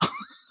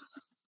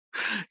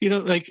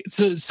 They're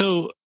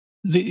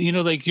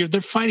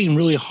fighting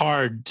really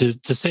hard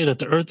to say that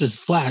the earth is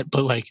flat,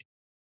 but like,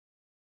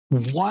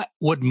 what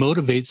would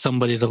motivate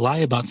somebody to lie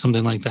about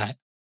something like that?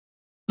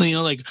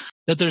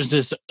 That there's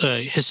this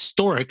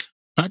historic,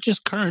 not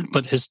just current,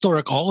 but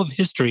historic, all of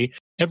history,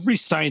 every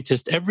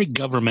scientist, every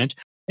government,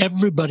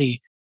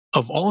 everybody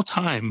of all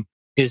time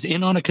is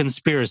in on a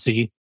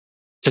conspiracy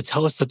to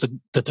tell us that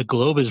the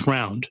globe is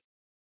round.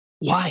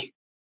 Why?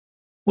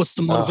 What's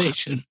the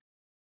motivation?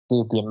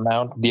 Dude,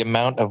 the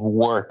amount of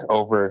work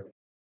over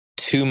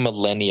 2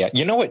 millennia.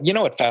 You know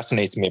what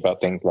fascinates me about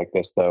things like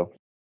this, though,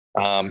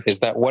 is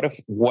that what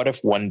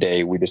if one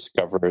day we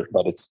discover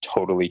that it's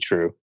totally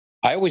true?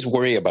 I always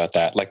worry about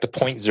that, like the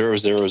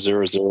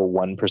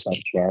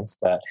 0.00001% chance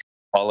that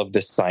all of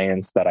this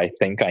science that I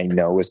think I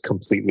know is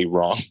completely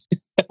wrong.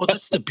 Well,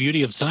 that's the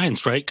beauty of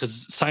science, right?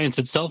 Because science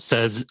itself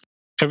says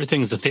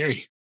everything's a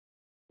theory.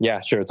 Yeah,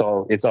 sure. It's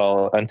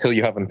all until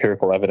you have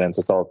empirical evidence.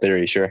 It's all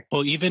theory, sure.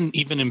 Well, even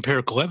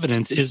empirical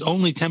evidence is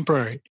only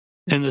temporary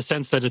in the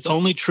sense that it's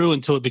only true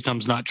until it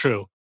becomes not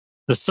true.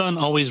 The sun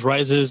always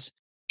rises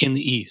in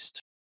the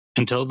east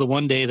until the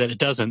one day that it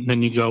doesn't.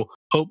 Then you go,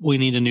 oh, we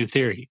need a new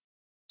theory.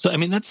 So, I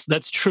mean,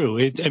 that's true.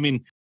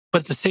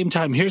 But at the same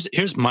time,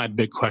 here's my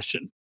big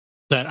question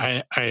that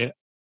I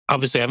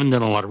obviously haven't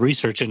done a lot of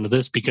research into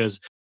this because,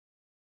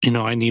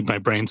 I need my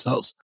brain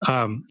cells.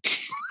 But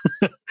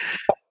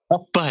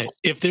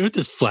if the Earth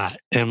is flat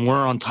and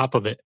we're on top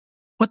of it,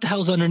 what the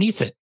hell's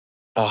underneath it?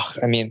 Oh,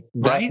 I mean,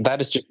 Right?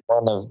 that is just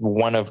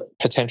one of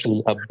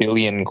potentially a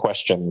billion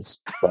questions.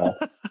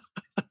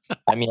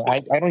 I mean, I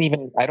don't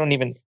even,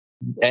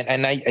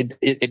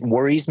 it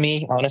worries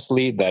me,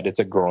 honestly, that it's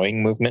a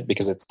growing movement,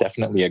 because it's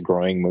definitely a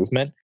growing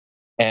movement.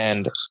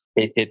 And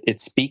it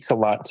speaks a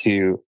lot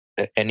to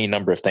any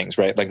number of things,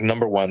 right? Like,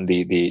 number one,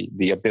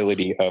 the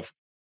ability of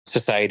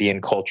society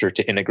and culture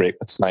to integrate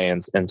with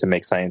science and to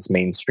make science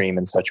mainstream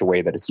in such a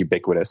way that it's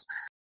ubiquitous.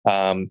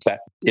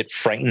 That it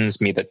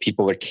frightens me that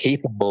people are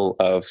capable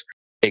of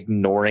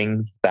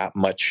ignoring that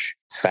much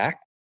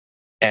fact.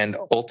 And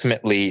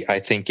ultimately, I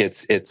think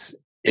it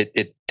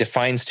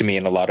defines to me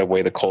in a lot of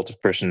way the cult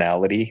of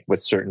personality with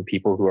certain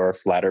people who are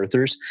flat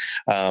earthers.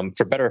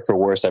 For better or for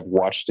worse, I've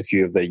watched a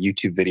few of the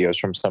YouTube videos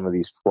from some of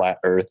these flat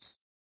earth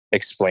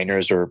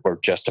explainers or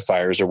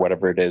justifiers or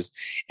whatever it is.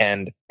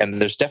 And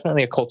there's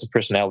definitely a cult of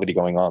personality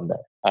going on there.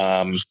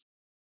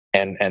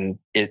 And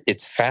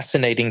it's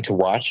fascinating to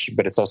watch,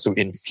 but it's also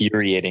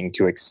infuriating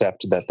to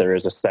accept that there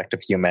is a sect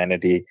of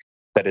humanity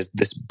that is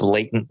this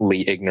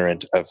blatantly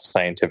ignorant of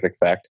scientific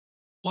fact.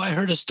 Well, I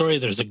heard a story.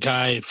 There's a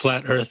guy,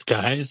 flat Earth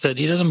guy, said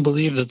he doesn't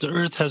believe that the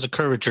Earth has a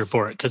curvature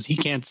for it because he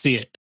can't see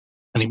it,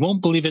 and he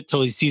won't believe it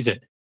till he sees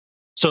it.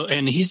 So,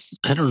 and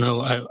I don't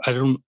know,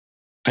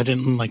 I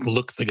didn't like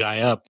look the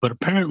guy up, but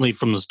apparently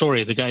from the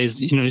story, the guy is,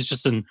 he's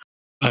just a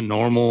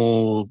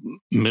normal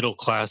middle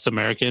class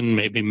American,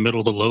 maybe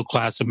middle to low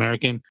class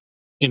American,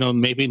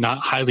 maybe not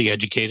highly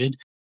educated.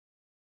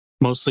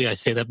 Mostly, I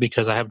say that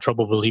because I have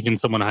trouble believing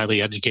someone highly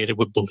educated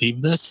would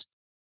believe this.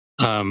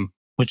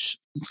 Which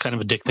is kind of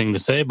a dick thing to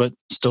say, but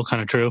still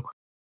kind of true.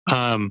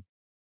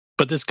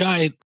 But this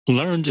guy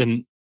learned,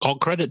 and all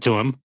credit to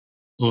him,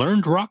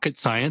 learned rocket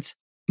science,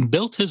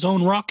 built his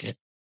own rocket.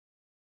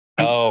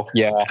 Oh,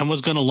 yeah. And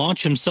was going to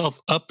launch himself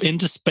up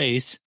into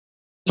space,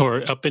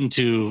 or up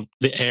into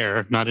the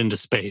air, not into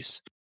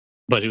space.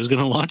 But he was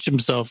going to launch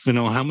himself,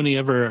 how many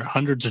ever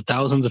hundreds of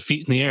thousands of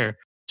feet in the air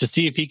to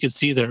see if he could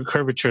see the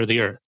curvature of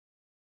the Earth.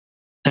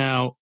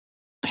 Now,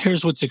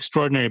 here's what's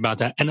extraordinary about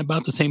that, and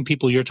about the same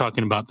people you're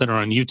talking about that are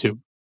on YouTube.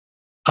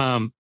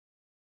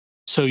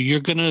 So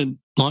you're going to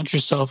launch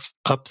yourself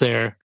up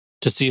there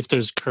to see if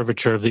there's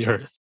curvature of the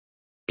Earth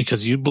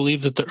because you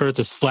believe that the Earth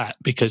is flat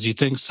because you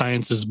think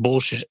science is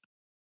bullshit.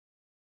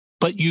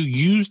 But you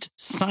used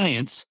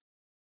science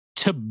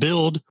to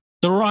build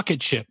the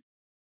rocket ship.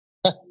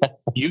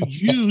 You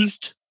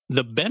used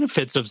the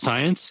benefits of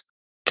science,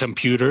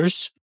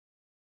 computers,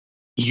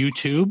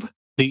 YouTube,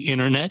 the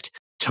internet,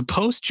 to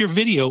post your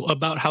video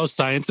about how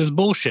science is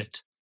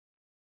bullshit.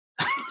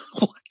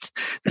 What?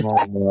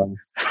 Oh,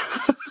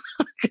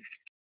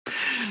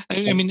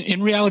 I mean,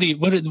 in reality,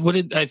 what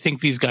did I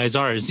think these guys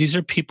are? Is these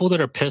are people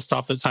that are pissed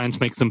off that science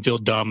makes them feel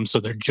dumb. So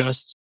they're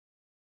just,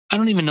 I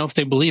don't even know if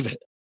they believe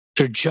it.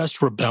 They're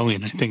just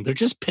rebellion. I think they're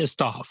just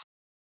pissed off.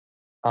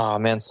 Oh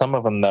man, some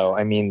of them though.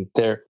 I mean,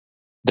 they're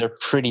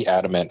pretty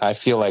adamant. I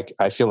feel like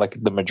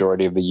the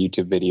majority of the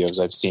YouTube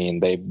videos I've seen,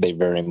 they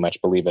very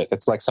much believe it.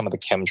 It's like some of the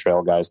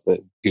chemtrail guys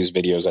whose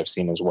videos I've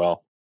seen as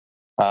well.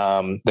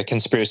 The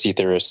conspiracy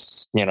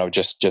theorists,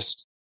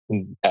 just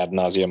ad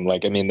nauseum.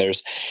 Like, I mean,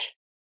 there's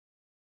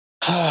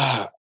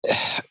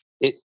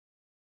it.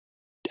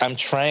 I'm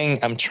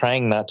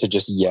trying not to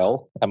just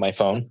yell at my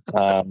phone,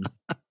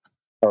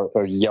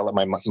 or yell at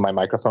my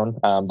microphone.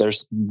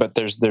 There's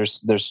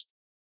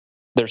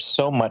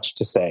so much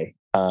to say.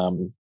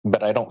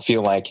 But I don't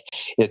feel like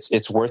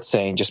it's worth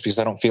saying, just because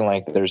I don't feel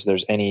like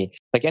there's any,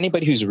 like,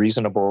 anybody who's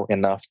reasonable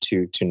enough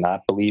to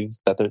not believe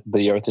that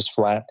the Earth is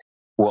flat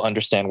will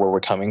understand where we're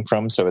coming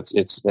from. So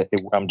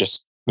I'm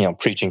just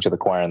preaching to the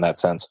choir in that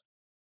sense.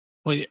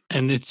 Well,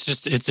 and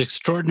it's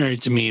extraordinary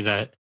to me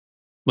that,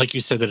 like you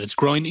said, that it's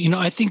growing.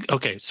 I think,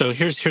 okay, so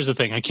here's the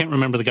thing. I can't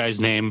remember the guy's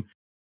name.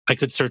 I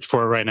could search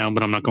for it right now,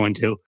 but I'm not going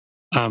to.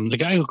 The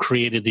guy who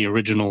created the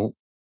original,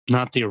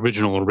 not the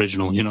original,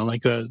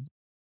 like the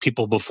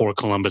people before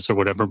Columbus or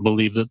whatever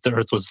believed that the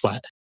Earth was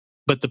flat.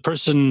 But the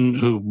person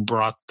who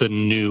brought the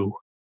new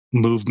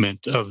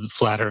movement of the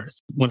flat Earth,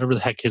 whatever the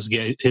heck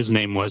his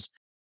name was,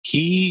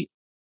 they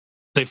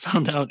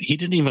found out he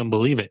didn't even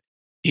believe it.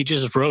 He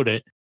just wrote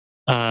it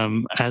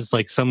as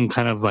like some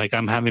kind of like,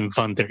 I'm having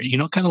fun theory,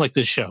 kind of like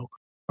this show.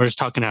 We're just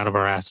talking out of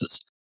our asses.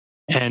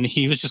 And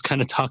he was just kind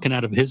of talking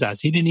out of his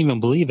ass. He didn't even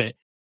believe it.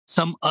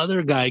 Some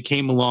other guy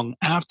came along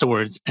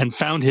afterwards and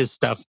found his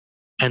stuff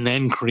and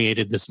then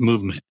created this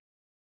movement.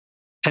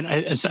 And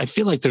I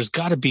feel like there's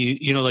got to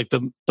be, like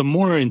the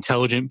more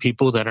intelligent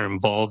people that are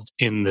involved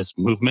in this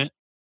movement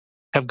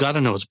have got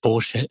to know it's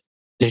bullshit.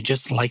 They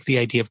just like the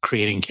idea of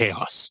creating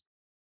chaos.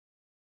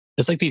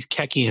 It's like these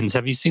Kekians.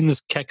 Have you seen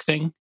this Kek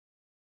thing?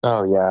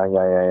 Oh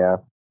yeah.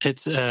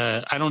 It's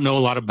I don't know a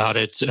lot about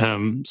it,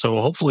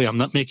 so hopefully I'm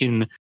not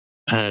making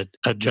a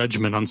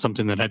judgment on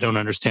something that I don't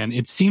understand.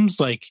 It seems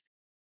like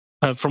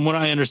From what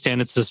I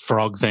understand, it's this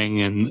frog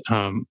thing, and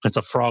it's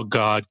a frog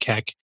god,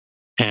 Kek,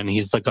 and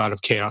he's the god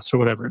of chaos or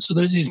whatever. So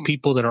there's these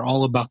people that are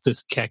all about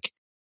this Kek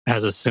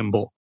as a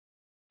symbol.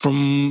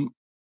 From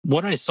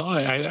what I saw,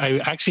 I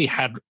actually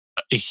had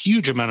a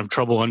huge amount of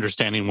trouble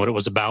understanding what it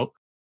was about.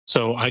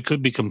 So I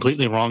could be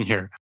completely wrong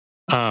here.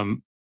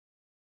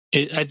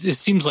 It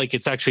seems like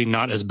it's actually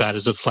not as bad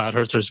as the flat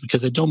earthers,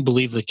 because I don't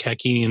believe the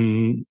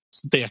Kekian,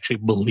 they actually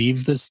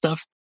believe this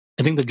stuff.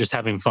 I think they're just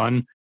having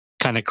fun,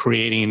 kind of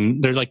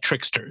creating, they're like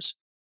tricksters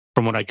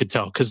from what I could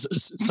tell. Because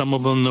some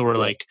of them were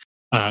like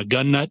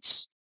gun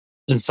nuts,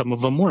 and some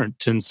of them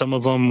weren't. And some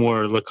of them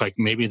looked like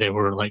maybe they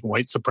were like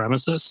white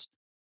supremacists,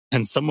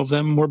 and some of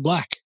them were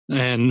black.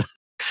 And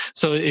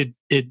so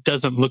it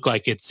doesn't look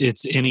like it's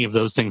any of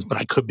those things, but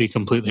I could be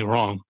completely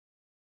wrong.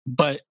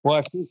 But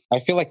well, I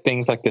feel like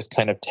things like this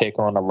kind of take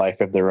on a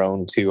life of their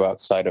own too,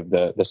 outside of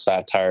the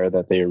satire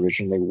that they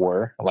originally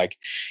were. Like,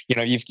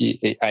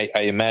 I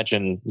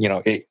imagine,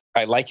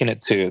 I liken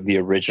it to the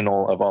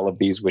original of all of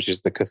these, which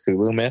is the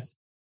Cthulhu myth,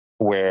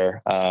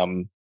 where I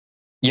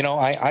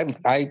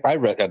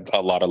read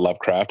a lot of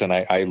Lovecraft, and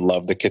I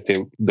love the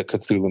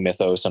Cthulhu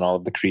mythos and all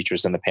of the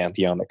creatures in the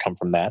pantheon that come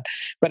from that.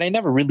 But I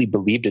never really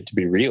believed it to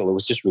be real. It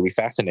was just really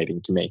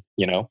fascinating to me,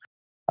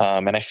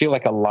 and I feel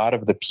like a lot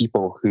of the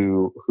people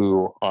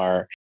who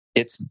are,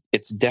 it's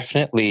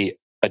definitely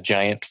a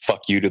giant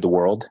fuck you to the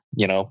world,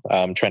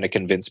 trying to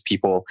convince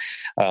people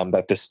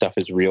that this stuff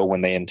is real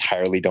when they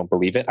entirely don't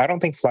believe it. I don't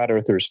think flat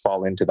earthers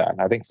fall into that.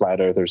 I think flat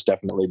earthers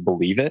definitely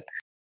believe it.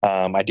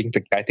 I think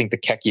the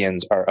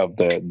Kekians are of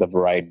the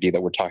variety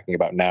that we're talking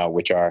about now,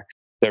 which are,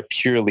 they're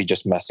purely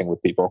just messing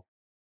with people.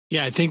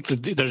 Yeah, I think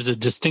that there's a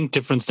distinct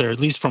difference there, at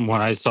least from what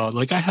I saw.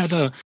 Like I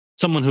had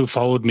someone who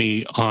followed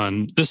me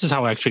on, this is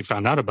how I actually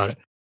found out about it.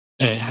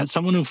 I had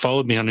someone who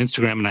followed me on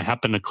Instagram, and I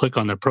happened to click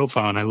on their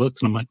profile, and I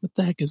looked, and I'm like, what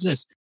the heck is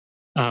this?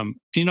 I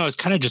was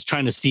kind of just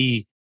trying to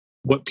see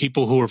what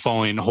people who were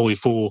following Holy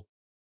Fool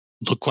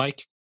look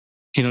like,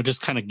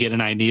 just kind of get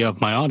an idea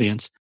of my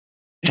audience.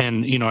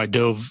 And, I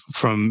dove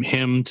from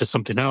him to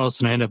something else,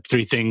 and I ended up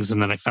 3 things. And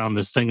then I found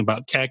this thing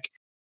about Kek.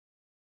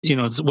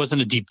 It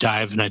wasn't a deep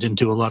dive, and I didn't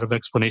do a lot of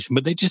explanation,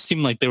 but they just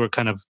seemed like they were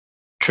kind of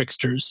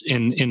tricksters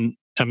in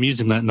I'm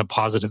using that in a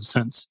positive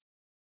sense.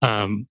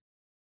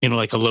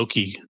 Like a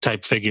Loki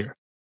type figure.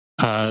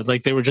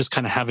 Like they were just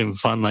kind of having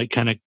fun, like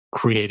kind of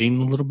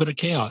creating a little bit of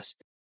chaos.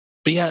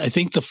 But yeah, I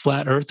think the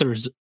flat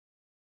earthers,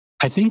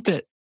 I think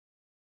that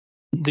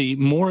the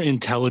more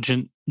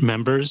intelligent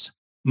members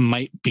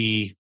might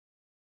be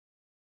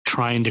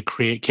trying to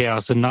create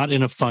chaos, and not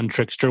in a fun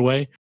trickster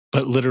way,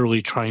 but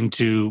literally trying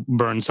to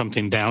burn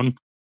something down,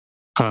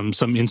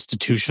 some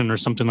institution or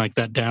something like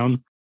that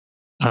down,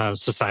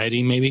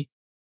 society maybe.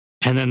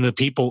 And then the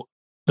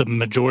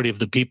majority of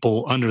the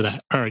people under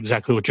that are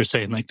exactly what you're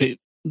saying. Like they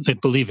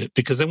believe it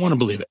because they want to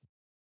believe it.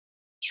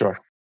 Sure.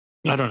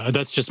 I don't know.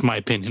 That's just my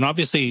opinion.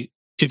 Obviously,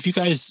 if you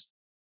guys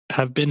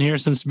have been here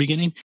since the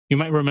beginning, you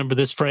might remember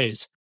this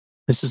phrase.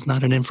 This is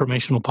not an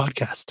informational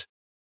podcast.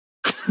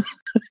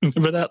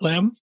 Remember that,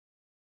 Lamb?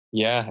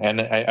 Yeah.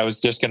 And I was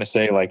just going to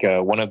say, like,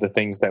 one of the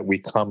things that we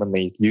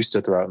commonly used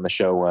to throw out in the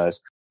show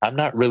was, I'm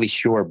not really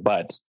sure,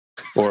 but,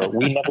 or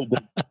we never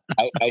did.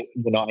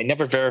 I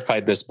never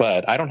verified this,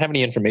 but I don't have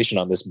any information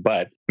on this,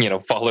 but,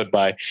 followed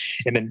by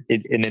an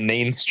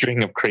inane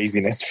string of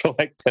craziness for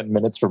like 10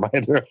 minutes for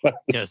either of us.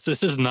 Yes,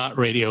 this is not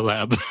Radio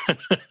Lab.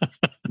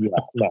 Yeah,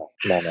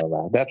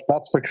 no.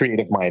 That's for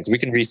creative minds. We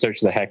can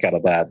research the heck out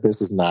of that.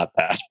 This is not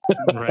that.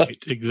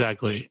 Right,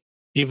 exactly.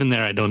 Even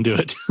there, I don't do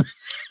it.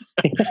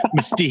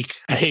 Mystique.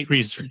 I hate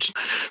research.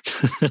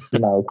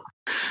 No.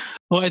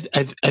 Well,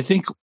 I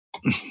think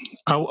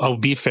I'll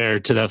be fair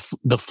to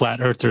the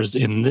flat earthers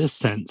in this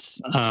sense.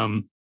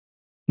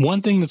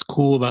 One thing that's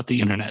cool about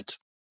the internet.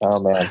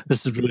 Oh man,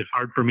 this is really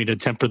hard for me to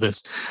temper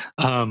this.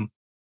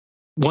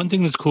 One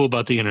thing that's cool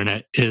about the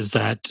internet is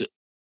that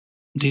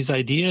these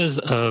ideas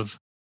of,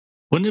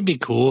 wouldn't it be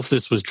cool if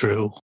this was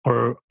true?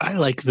 Or I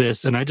like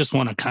this and I just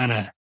want to kind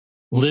of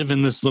live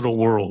in this little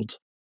world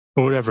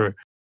or whatever.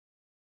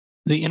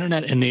 The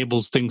internet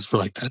enables things for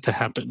like that to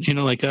happen.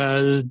 Like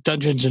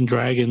Dungeons and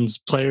Dragons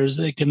players,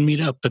 they can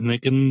meet up and they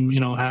can,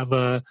 have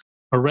a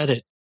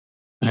Reddit,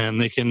 and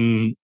they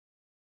can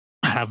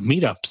have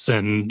meetups,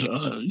 and,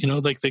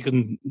 like they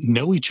can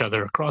know each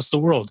other across the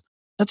world.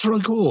 That's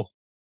really cool.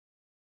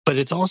 But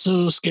it's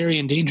also scary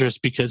and dangerous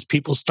because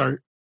people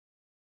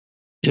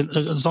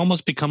it's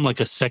almost become like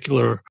a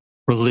secular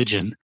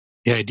religion.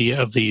 The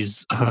idea of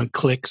these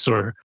cliques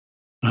or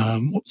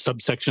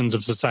subsections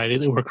of society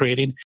that we're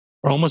creating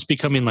are almost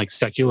becoming like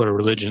secular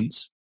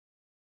religions.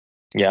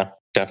 Yeah,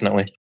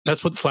 definitely.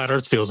 That's what flat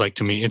Earth feels like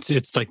to me.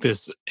 It's like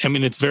this. I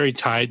mean, it's very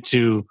tied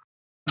to,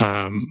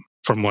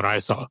 from what I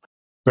saw,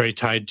 very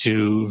tied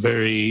to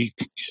very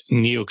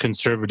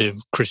neoconservative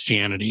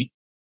Christianity.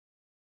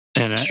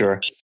 And sure.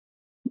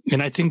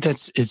 And I think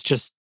it's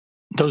just,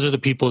 those are the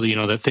people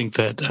that, that think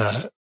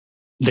that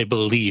they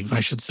believe, I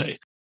should say,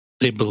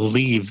 they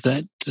believe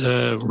that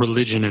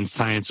religion and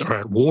science are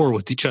at war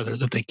with each other,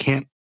 that they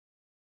can't,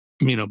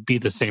 be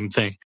the same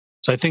thing.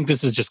 So I think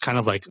this is just kind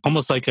of like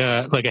almost like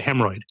a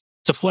hemorrhoid.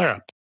 It's a flare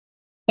up.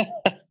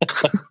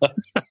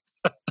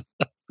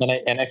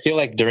 And I feel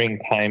like during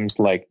times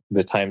like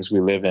the times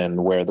we live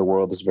in, where the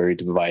world is very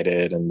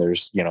divided, and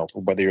there's,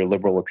 whether you're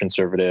liberal or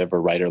conservative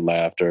or right or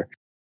left or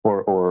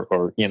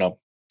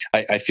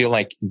I feel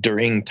like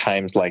during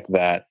times like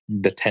that,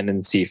 the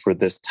tendency for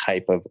this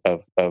type of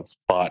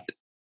thought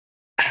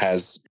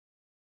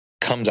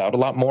comes out a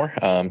lot more.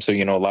 So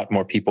a lot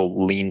more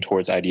people lean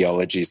towards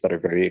ideologies that are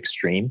very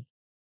extreme.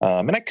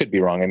 And I could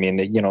be wrong. I mean,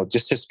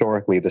 just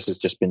historically, this has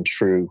just been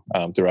true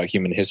throughout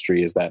human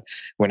history, is that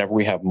whenever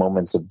we have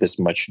moments of this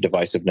much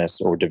divisiveness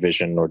or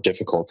division or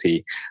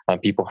difficulty,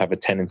 people have a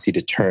tendency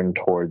to turn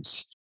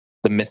towards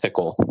the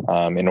mythical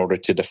in order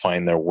to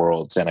define their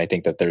worlds. And I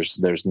think that there's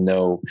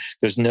no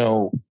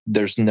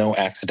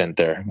accident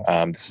there.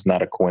 This is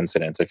not a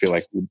coincidence. I feel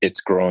like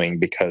it's growing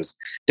because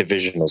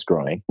division is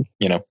growing.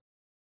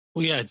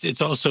 Well, yeah,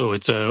 it's also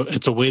it's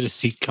a way to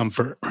seek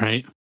comfort,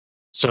 right?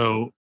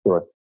 So.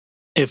 Sure.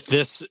 If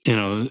this,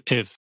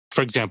 if,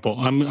 for example,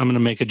 I'm going to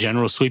make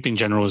a sweeping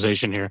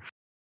generalization here,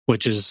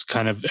 which is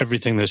kind of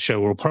everything this show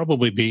will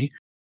probably be,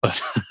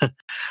 but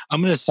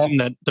I'm going to assume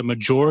that the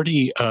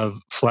majority of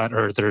flat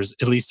earthers,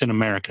 at least in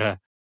America,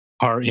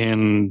 are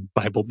in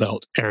Bible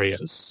Belt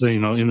areas. So,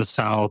 in the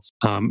South,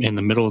 in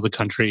the middle of the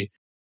country,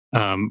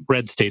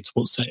 red states,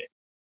 we'll say.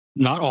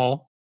 Not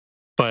all,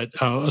 but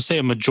I'll say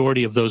a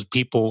majority of those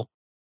people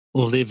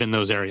live in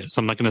those areas.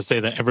 I'm not going to say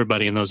that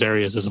everybody in those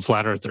areas is a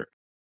flat earther,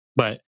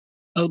 but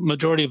a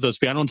majority of those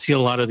people, I don't see a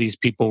lot of these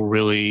people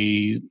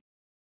really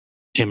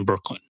in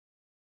Brooklyn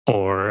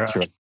or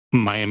Sure.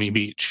 Miami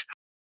Beach.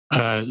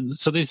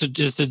 So this is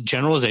just a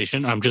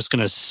generalization. I'm just going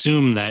to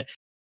assume that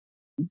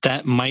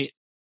might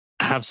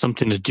have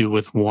something to do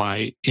with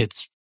why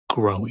it's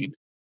growing,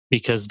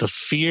 because the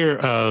fear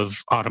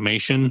of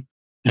automation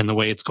and the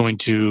way it's going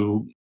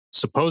to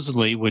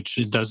supposedly, which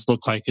it does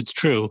look like it's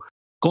true,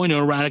 going to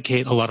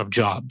eradicate a lot of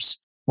jobs.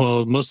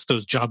 Well, most of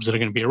those jobs that are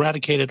going to be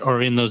eradicated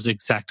are in those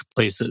exact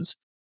places.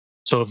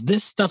 So if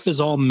this stuff is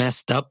all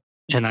messed up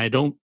and I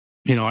don't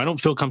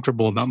feel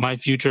comfortable about my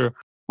future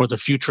or the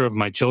future of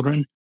my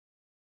children,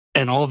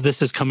 and all of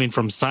this is coming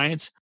from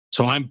science,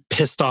 so I'm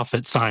pissed off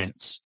at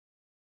science.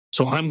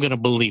 So I'm going to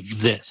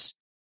believe this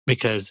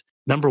because,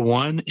 number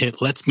one,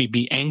 it lets me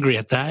be angry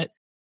at that,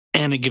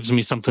 and it gives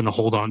me something to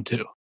hold on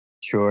to.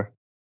 Sure.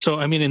 So,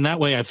 I mean, in that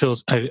way, I feel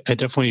I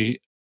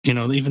definitely,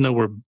 even though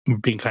we're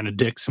being kind of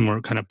dicks and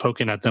we're kind of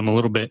poking at them a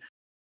little bit,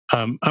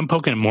 I'm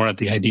poking more at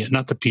the idea,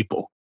 not the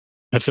people.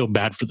 I feel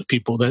bad for the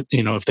people that,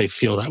 if they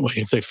feel that way,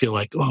 if they feel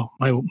like, oh,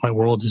 my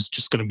world is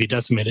just going to be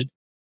decimated,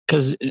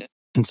 because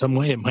in some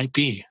way it might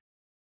be.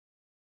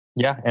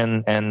 Yeah.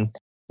 And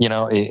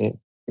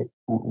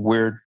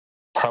we're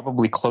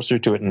probably closer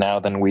to it now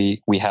than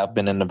we have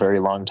been in a very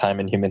long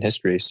time in human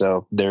history.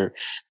 So their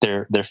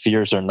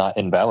fears are not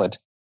invalid.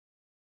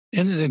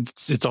 And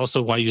it's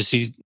also why you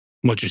see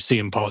what you see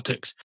in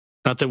politics.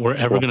 Not that we're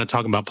ever going to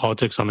talk about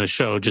politics on this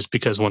show, just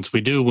because once we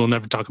do, we'll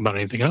never talk about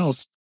anything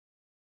else.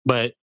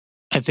 But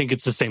I think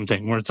it's the same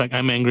thing where it's like,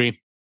 I'm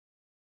angry.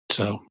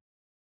 So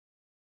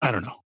I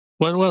don't know.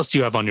 What else do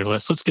you have on your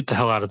list? Let's get the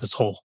hell out of this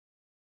hole.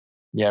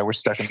 Yeah, we're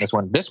stuck in this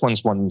one. This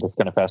one's one that's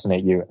going to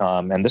fascinate you.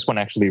 And this one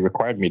actually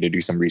required me to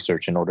do some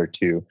research in order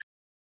to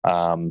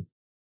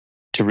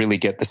really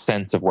get the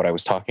sense of what I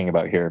was talking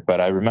about here.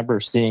 But I remember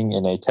seeing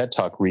in a TED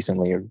Talk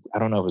recently, I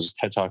don't know if it was a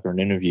TED Talk or an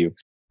interview,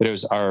 but it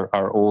was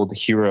our old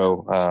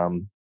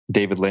hero,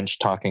 David Lynch,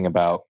 talking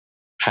about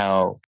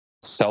how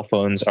cell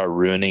phones are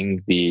ruining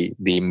the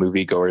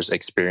moviegoer's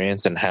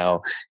experience, and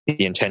how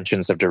the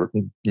intentions of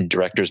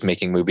directors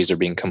making movies are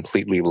being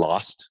completely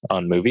lost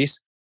on movies.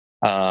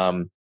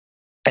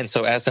 And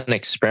so as an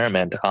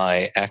experiment,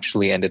 I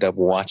actually ended up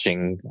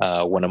watching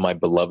one of my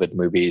beloved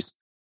movies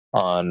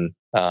on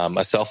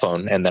a cell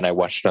phone, and then I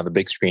watched it on the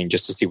big screen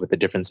just to see what the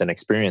difference in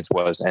experience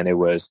was. And it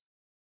was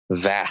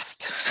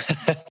vast,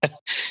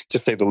 to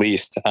say the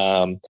least.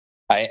 I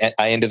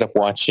ended up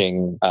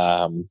watching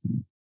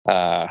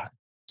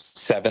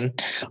Seven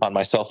on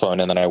my cell phone,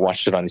 and then I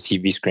watched it on the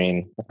TV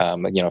screen,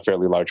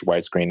 fairly large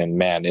widescreen, and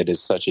man, it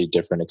is such a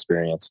different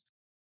experience.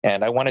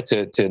 And I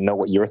wanted to know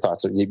what your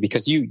thoughts are,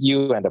 because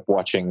you end up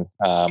watching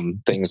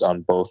things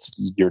on both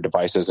your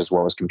devices as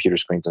well as computer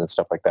screens and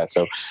stuff like that.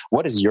 So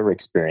what is your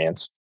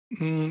experience?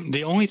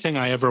 The only thing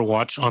I ever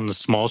watch on the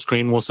small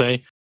screen, we'll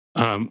say,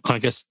 I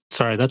guess,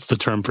 sorry, that's the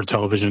term for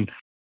television.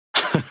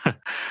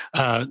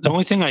 The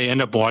only thing I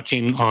end up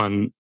watching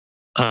on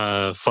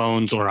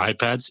phones or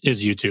iPads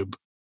is YouTube.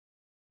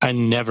 I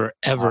never,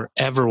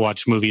 ever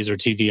watch movies or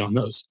TV on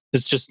those.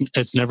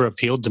 It's never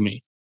appealed to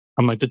me.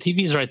 I'm like, the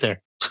TV is right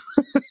there.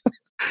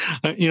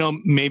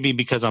 Maybe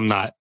because I'm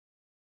not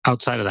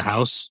outside of the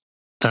house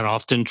that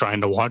often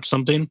trying to watch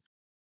something.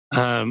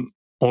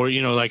 Or,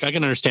 I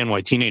can understand why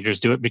teenagers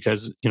do it,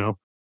 because,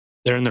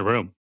 they're in their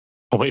room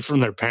away from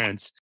their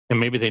parents, and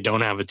maybe they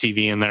don't have a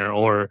TV in there,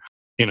 or,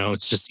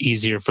 it's just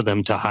easier for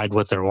them to hide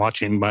what they're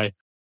watching by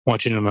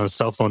watching it on a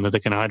cell phone that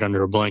they can hide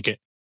under a blanket.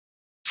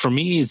 For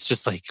me, it's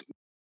just like,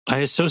 I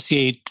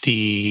associate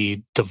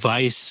the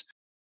device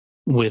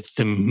with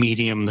the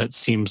medium that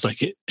seems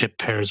like it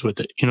pairs with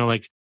it.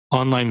 Like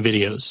online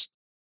videos.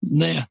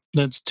 Yeah,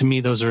 that's, to me,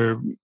 those are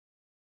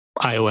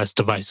iOS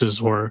devices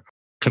or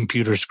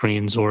computer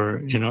screens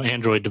or,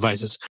 Android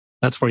devices.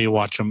 That's where you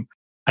watch them.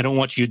 I don't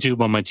watch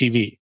YouTube on my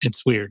TV.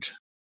 It's weird.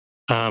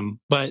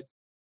 But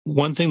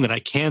one thing that I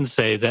can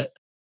say that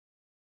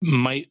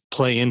might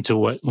play into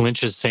what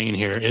Lynch is saying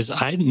here is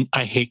I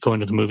hate going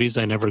to the movies.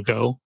 I never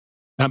go.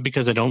 Not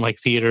because I don't like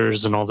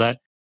theaters and all that.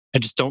 I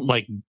just don't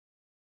like,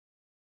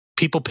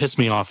 people piss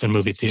me off in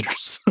movie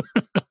theaters.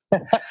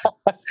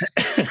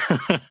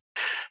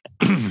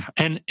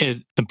 And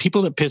the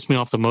people that piss me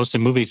off the most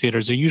in movie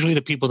theaters are usually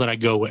the people that I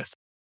go with.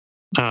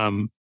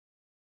 And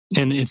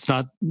it's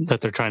not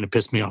that they're trying to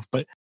piss me off,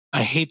 but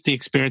I hate the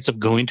experience of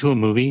going to a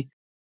movie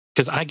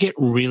because I get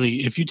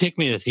really, if you take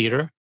me to the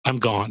theater, I'm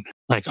gone.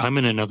 Like I'm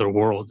in another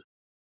world.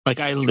 Like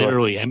I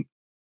literally am.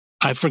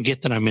 I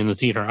forget that I'm in the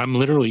theater. I'm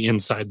literally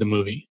inside the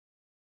movie.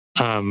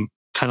 Kind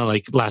of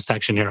like Last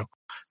Action Hero.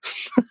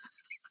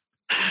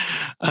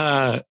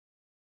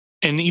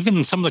 And even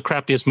in some of the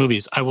crappiest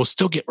movies, I will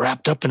still get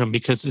wrapped up in them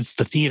because it's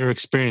the theater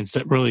experience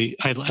that really,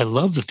 I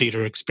love the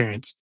theater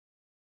experience.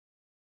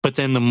 But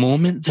then the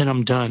moment that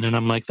I'm done and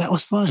I'm like, that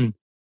was fun.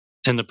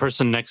 And the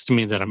person next to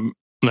me that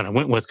I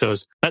went with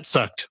goes, that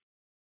sucked.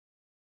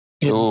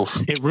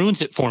 It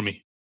ruins it for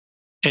me.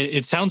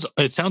 It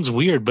sounds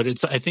weird,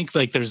 but I think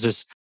like there's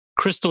this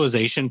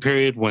crystallization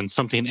period when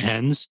something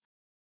ends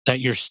that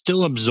you're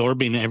still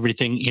absorbing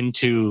everything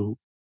into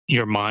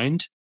your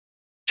mind.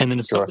 And then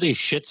if somebody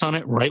shits on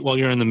it right while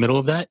you're in the middle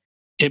of that,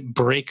 it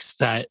breaks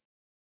that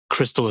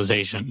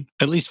crystallization,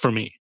 at least for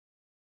me.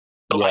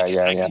 So I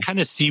can kind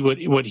of see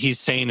what he's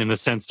saying in the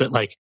sense that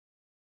like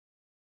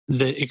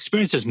the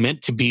experience is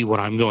meant to be what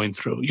I'm going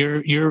through.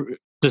 You're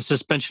the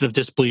suspension of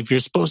disbelief. You're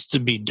supposed to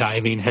be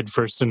diving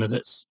headfirst into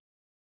this.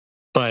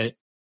 But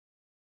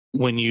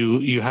when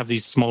you have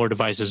these smaller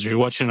devices or you're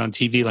watching on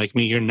TV like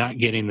me, you're not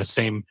getting the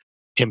same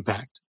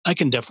impact. I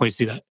can definitely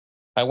see that.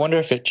 I wonder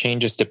if it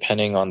changes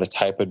depending on the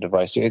type of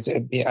device.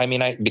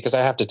 Because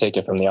I have to take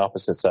it from the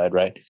opposite side,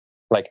 right?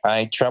 Like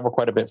I travel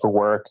quite a bit for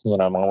work.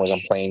 I'm always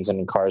on planes and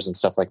in cars and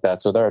stuff like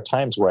that. So there are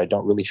times where I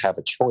don't really have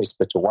a choice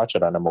but to watch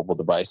it on a mobile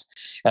device.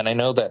 And I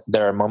know that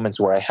there are moments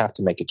where I have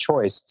to make a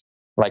choice.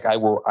 Like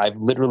I've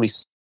literally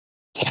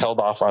held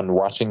off on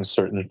watching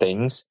certain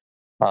things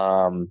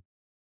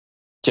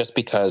just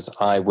because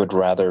I would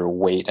rather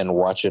wait and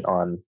watch it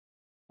on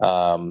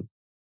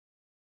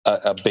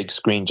a big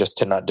screen just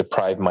to not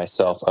deprive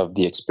myself of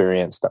the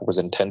experience that was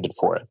intended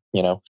for it,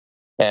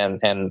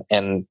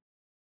 and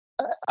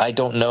I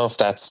don't know if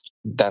that's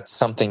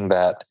something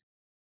that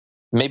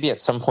maybe at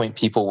some point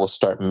people will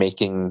start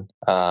making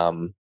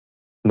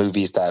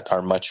movies that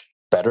are much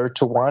better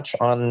to watch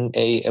on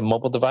a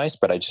mobile device,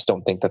 but I just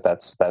don't think that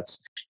that's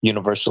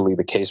universally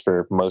the case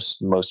for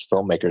most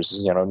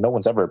filmmakers. No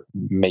one's ever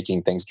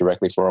making things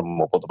directly for a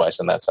mobile device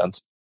in that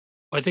sense.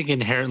 I think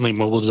inherently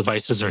mobile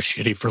devices are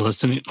shitty for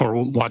listening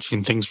or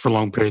watching things for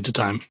long periods of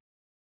time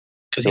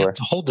because you have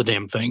to hold the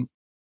damn thing.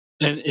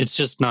 And it's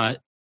just not,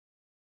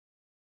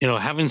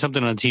 having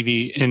something on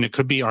TV, and it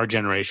could be our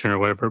generation or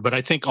whatever. But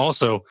I think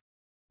also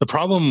the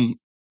problem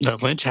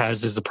that Lynch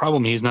has is the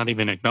problem he's not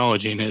even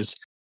acknowledging is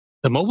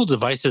the mobile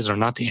devices are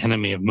not the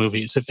enemy of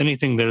movies. If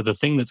anything, they're the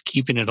thing that's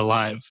keeping it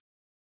alive.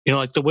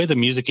 Like the way the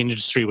music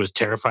industry was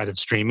terrified of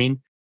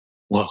streaming.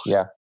 Well,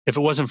 yeah. If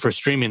it wasn't for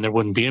streaming, there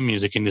wouldn't be a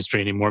music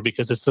industry anymore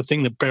because it's the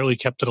thing that barely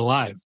kept it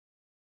alive.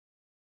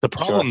 The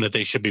problem that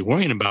they should be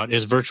worrying about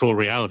is virtual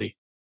reality.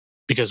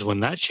 Because when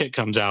that shit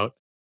comes out,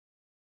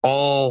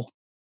 all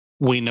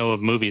we know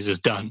of movies is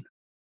done.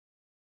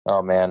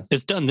 Oh, man.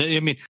 It's done. I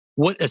mean,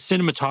 what a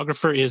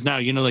cinematographer is now,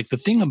 like the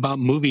thing about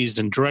movies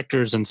and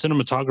directors and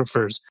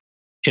cinematographers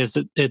is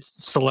that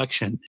it's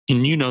selection.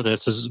 And you know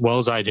this as well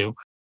as I do.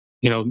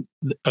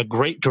 A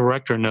great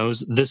director knows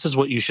this is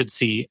what you should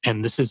see.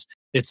 And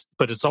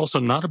but it's also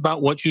not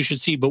about what you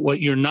should see, but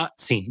what you're not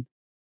seeing,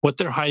 what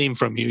they're hiding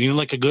from you.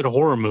 Like a good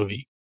horror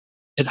movie,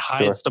 it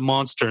hides the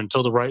monster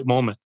until the right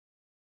moment.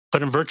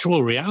 But in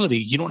virtual reality,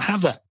 you don't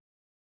have that.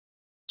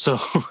 So,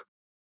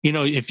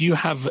 if you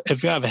have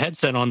a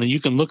headset on that you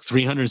can look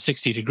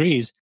 360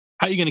 degrees,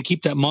 how are you going to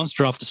keep that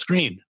monster off the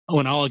screen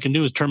when all I can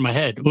do is turn my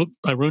head? Oop,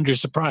 I ruined your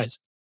surprise.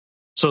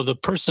 So the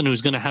person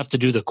who's going to have to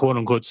do the quote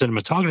unquote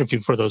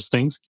cinematography for those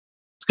things,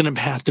 it's going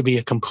to have to be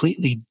a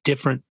completely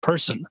different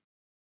person.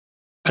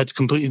 A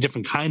completely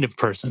different kind of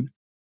person.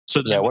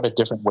 So what a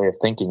different way of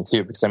thinking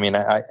too. Because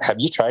I have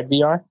you tried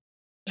VR?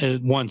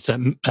 Once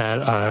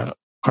at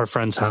our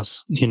friend's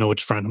house. You know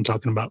which friend I'm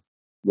talking about?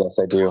 Yes,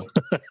 I do.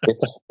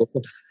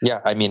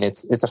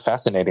 It's a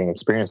fascinating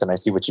experience, and I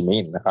see what you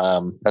mean.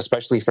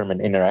 Especially from an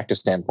interactive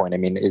standpoint.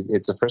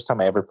 It's the first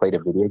time I ever played a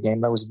video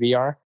game that was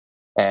VR,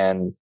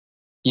 and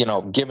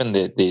given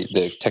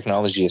the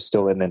technology is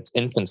still in its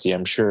infancy,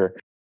 I'm sure.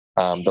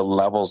 The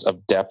levels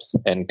of depth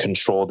and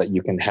control that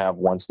you can have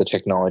once the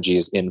technology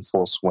is in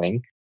full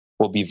swing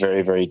will be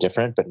very, very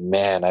different. But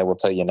man, I will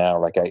tell you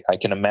now, like I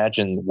can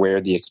imagine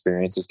where the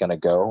experience is going to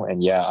go.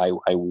 And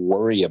I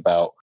worry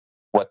about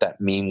what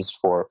that means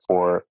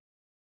for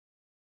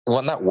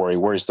well, not worry.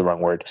 Worry is the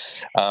wrong word.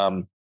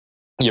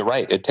 You're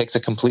right. It takes a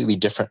completely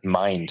different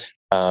mind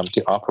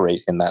to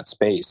operate in that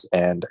space.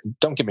 And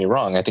don't get me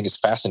wrong, I think it's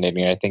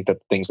fascinating. I think that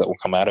things that will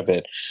come out of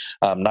it,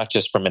 not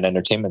just from an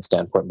entertainment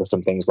standpoint, but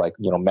from things like,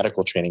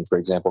 medical training, for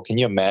example. Can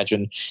you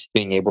imagine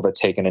being able to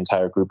take an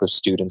entire group of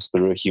students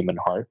through a human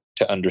heart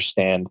to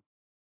understand,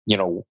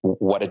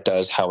 what it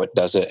does, how it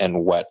does it,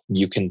 and what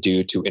you can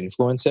do to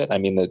influence it? I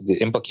mean, the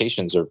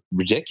implications are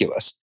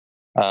ridiculous.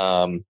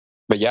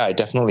 But yeah, I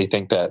definitely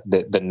think that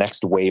the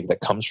next wave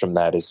that comes from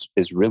that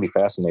is really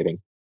fascinating.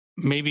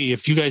 Maybe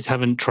if you guys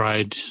haven't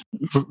tried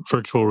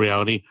virtual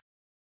reality,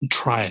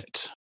 try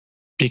it,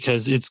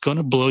 because it's going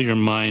to blow your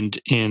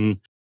mind. You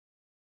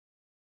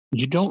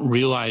don't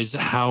realize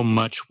how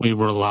much we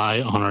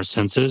rely on our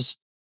senses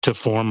to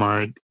form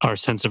our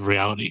sense of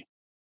reality.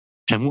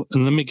 And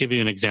let me give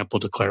you an example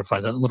to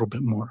clarify that a little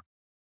bit more.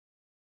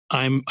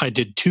 I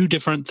did two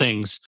different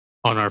things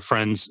on our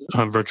friend's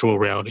virtual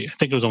reality. I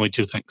think it was only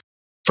two things.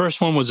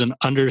 First one was an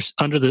under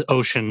the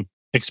ocean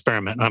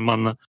experiment.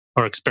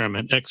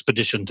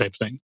 Expedition type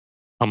thing.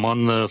 I'm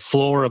on the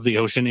floor of the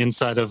ocean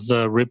inside of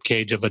the rib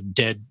cage of a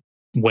dead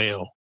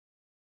whale,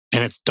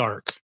 and it's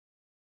dark.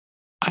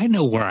 I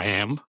know where I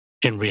am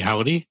in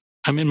reality.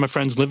 I'm in my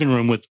friend's living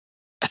room with,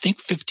 I think,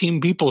 15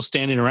 people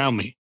standing around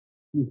me.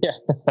 Yeah.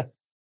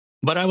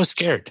 But I was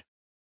scared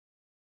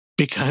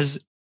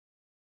because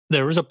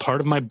there was a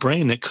part of my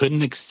brain that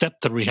couldn't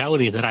accept the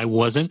reality that I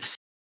wasn't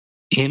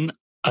in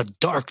a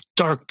dark,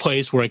 dark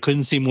place where I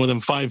couldn't see more than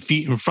 5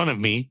 feet in front of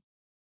me,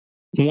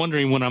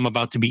 wondering when I'm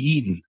about to be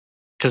eaten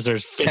because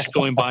there's fish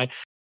going by.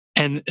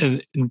 And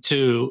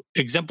to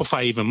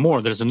exemplify even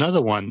more, there's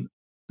another one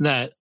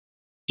that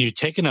you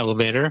take an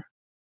elevator.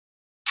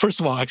 First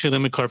of all, actually,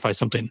 let me clarify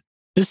something.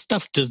 This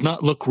stuff does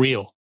not look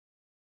real.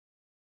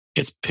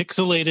 It's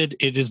pixelated.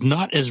 It is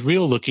not as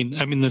real looking.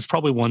 I mean, there's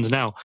probably ones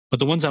now, but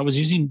the ones I was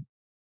using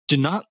did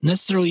not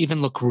necessarily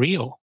even look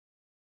real.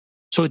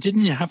 So it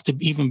didn't have to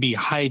even be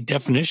high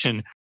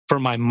definition for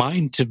my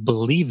mind to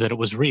believe that it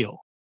was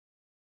real.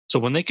 So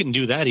when they can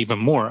do that even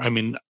more, I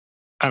mean,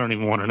 I don't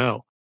even want to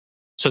know.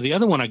 So the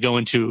other one I go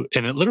into,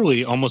 and it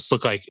literally almost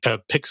looked like a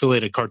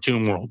pixelated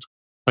cartoon world.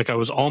 Like I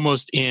was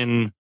almost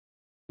in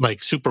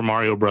like Super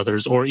Mario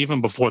Brothers, or even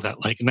before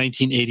that, like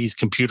 1980s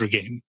computer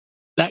game,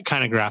 that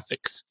kind of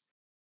graphics.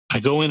 I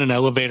go in an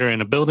elevator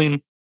in a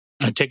building,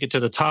 I take it to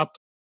the top.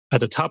 At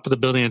the top of the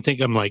building, I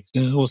think I'm like,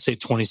 we'll say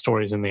 20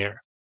 stories in the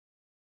air.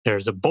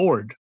 There's a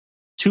board,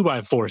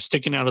 2x4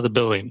 sticking out of the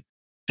building,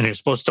 and you're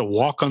supposed to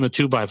walk on the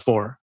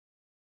 2x4.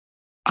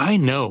 I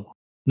know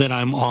that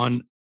I'm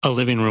on a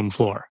living room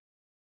floor.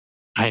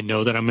 I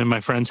know that I'm in my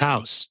friend's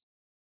house.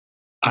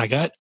 I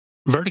got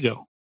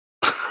vertigo.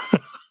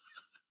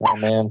 Oh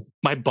man,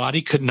 my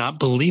body could not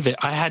believe it.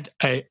 I had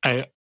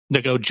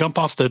to go jump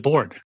off the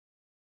board.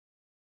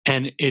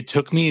 And it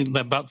took me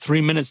about 3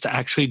 minutes to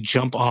actually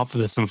jump off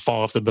of this and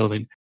fall off the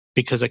building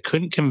because I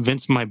couldn't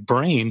convince my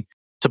brain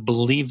to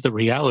believe the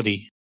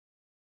reality.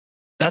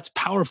 That's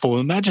powerful.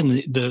 Imagine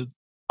the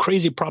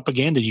crazy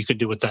propaganda you could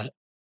do with that.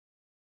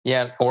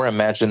 Yeah, or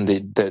imagine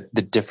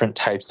the different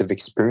types of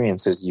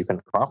experiences you can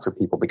offer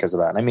people because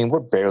of that. I mean, we're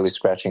barely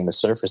scratching the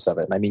surface of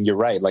it. And I mean, you're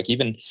right. Like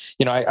even,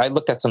 I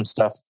looked at some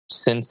stuff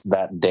since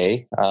that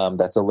day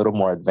that's a little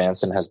more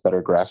advanced and has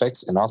better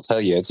graphics. And I'll tell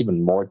you, it's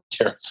even more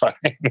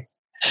terrifying.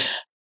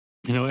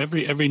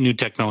 Every new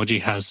technology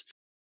has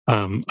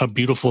a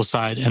beautiful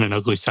side and an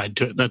ugly side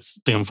to it. That's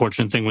the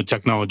unfortunate thing with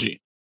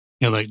technology.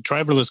 Like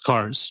driverless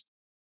cars.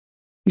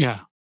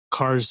 Yeah,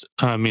 cars.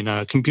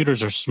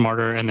 Computers are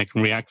smarter and they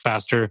can react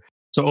faster.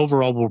 So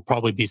overall, we'll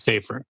probably be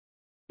safer.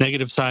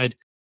 Negative side,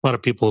 a lot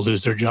of people will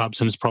lose their jobs,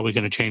 and it's probably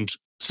going to change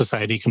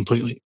society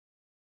completely.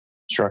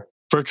 Sure.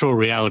 Virtual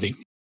reality.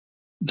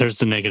 There's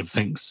the negative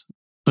things,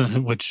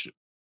 which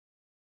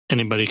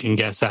anybody can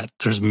guess at.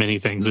 There's many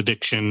things: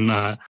 addiction,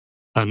 not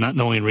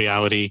knowing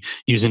reality,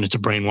 using it to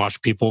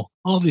brainwash people.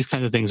 All these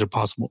kinds of things are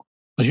possible.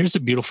 But here's the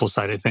beautiful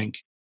side, I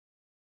think.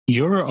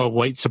 You're a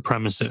white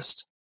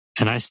supremacist,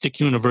 and I stick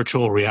you in a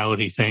virtual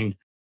reality thing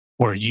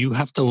where you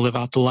have to live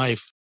out the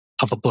life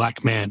of a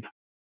black man.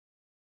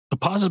 The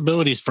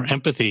possibilities for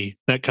empathy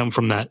that come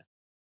from that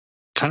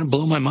kind of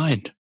blow my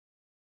mind.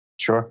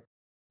 Sure.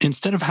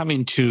 Instead of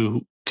having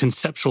to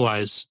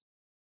conceptualize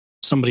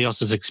somebody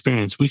else's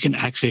experience, we can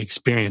actually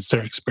experience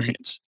their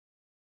experience.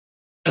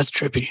 That's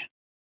trippy.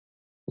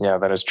 Yeah,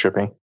 that is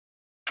trippy.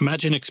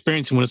 Imagine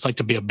experiencing what it's like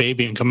to be a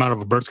baby and come out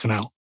of a birth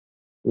canal.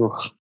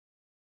 Oof.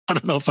 I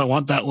don't know if I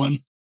want that one.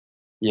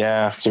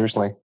 Yeah,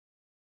 seriously.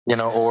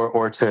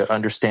 Or to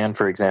understand,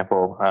 for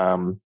example,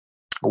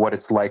 what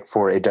it's like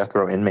for a death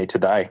row inmate to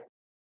die.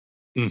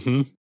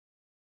 Mm-hmm.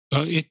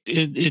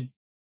 It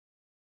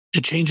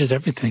changes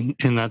everything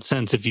in that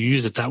sense if you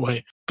use it that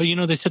way. But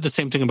they said the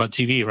same thing about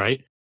TV,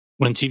 right?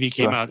 When TV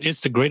came out,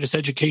 it's the greatest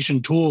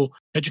educational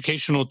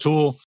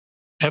tool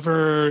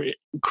ever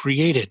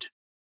created.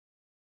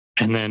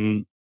 And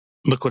then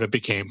look what it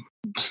became.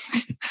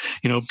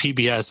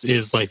 PBS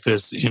is like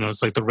this,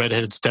 it's like the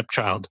redheaded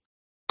stepchild.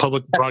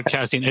 Public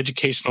broadcasting,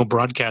 educational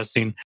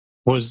broadcasting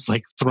was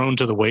like thrown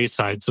to the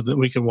wayside so that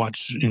we could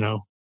watch,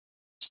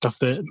 stuff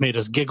that made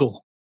us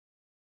giggle.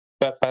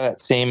 But by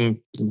that same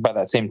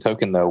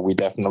token, though, we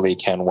definitely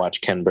can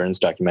watch Ken Burns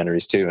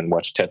documentaries too and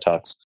watch TED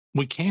Talks.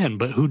 We can,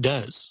 but who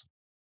does?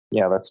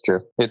 Yeah, that's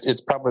true.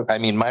 It's probably, I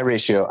mean, my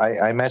ratio,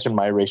 I imagine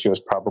my ratio is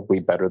probably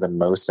better than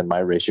most, and my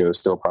ratio is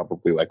still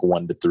probably like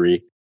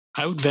 1-3.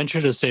 I would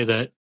venture to say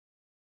that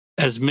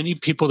as many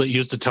people that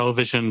use the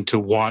television to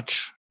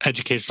watch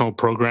educational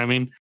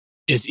programming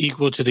is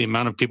equal to the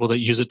amount of people that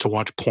use it to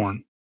watch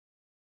porn.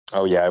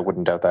 Oh yeah, I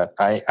wouldn't doubt that.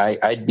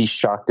 I'd be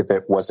shocked if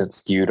it wasn't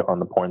skewed on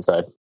the porn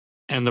side.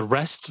 And the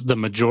rest, the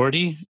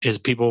majority, is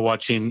people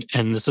watching,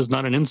 and this is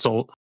not an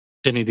insult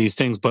to any of these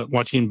things, but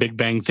watching Big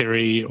Bang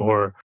Theory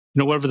or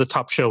whatever the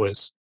top show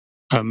is.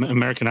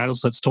 American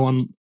Idol's that's still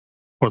on,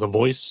 or The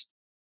Voice.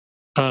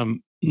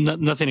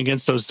 Nothing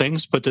against those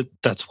things, but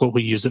that's what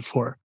we use it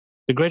for.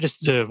 The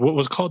greatest, what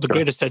was called the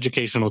greatest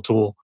educational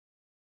tool.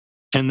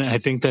 And I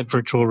think that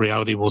virtual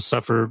reality will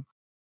suffer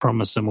from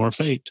a similar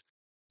fate.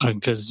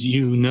 Because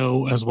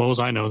as well as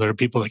I know, there are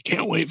people that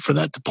can't wait for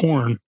that to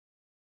porn.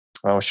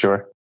 Oh,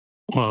 sure.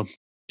 Well,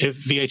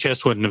 if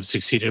VHS wouldn't have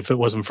succeeded if it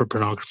wasn't for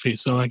pornography.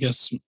 So I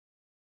guess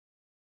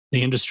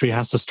the industry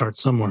has to start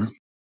somewhere.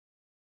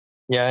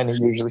 Yeah, and it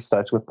usually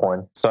starts with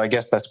porn. So I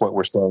guess that's what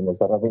we're saying, is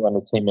that every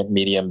entertainment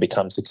medium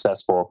becomes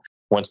successful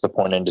once the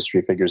porn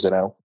industry figures it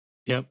out.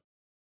 Yep.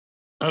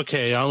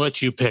 Okay, I'll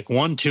let you pick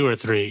 1, 2, or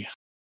 3.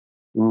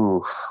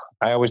 Ooh,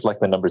 I always like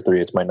the number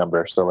 3. It's my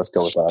number, so let's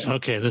go with that.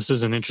 Okay, this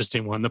is an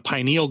interesting one. The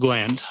pineal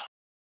gland.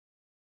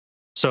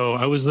 So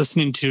I was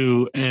listening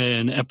to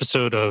an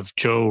episode of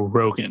Joe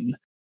Rogan,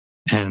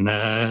 and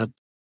I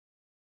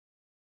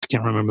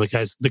can't remember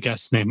the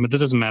guest's name, but it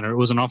doesn't matter. It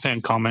was an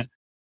offhand comment.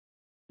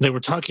 They were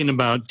talking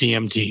about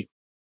DMT,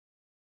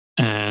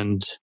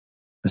 and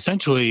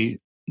essentially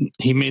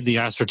he made the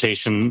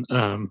assertion. Is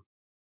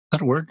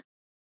that a word?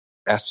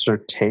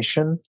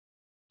 Assertion?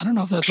 I don't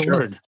know if that's a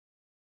word.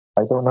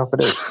 I don't know if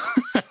it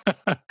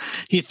is.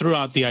 He threw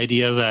out the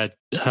idea that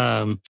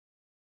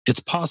it's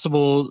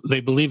possible,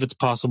 they believe it's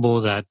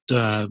possible that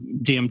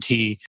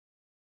DMT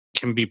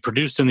can be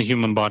produced in the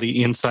human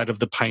body inside of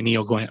the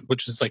pineal gland,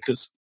 which is like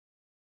this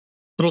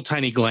little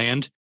tiny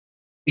gland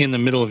in the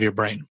middle of your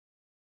brain.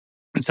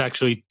 It's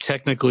actually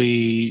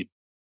technically,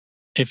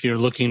 if you're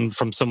looking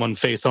from someone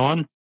face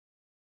on,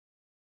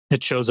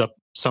 it shows up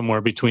somewhere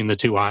between the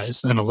two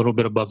eyes and a little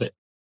bit above it,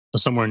 so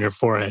somewhere in your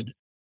forehead,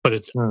 but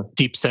it's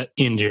deep set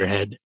into your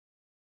head.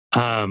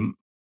 And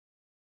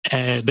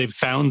they've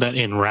found that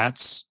in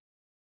rats,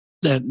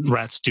 that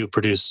rats do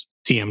produce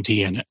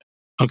DMT in it.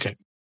 Okay.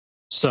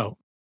 So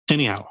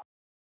anyhow,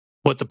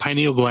 what the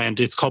pineal gland,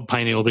 it's called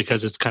pineal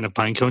because it's kind of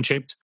pine cone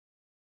shaped,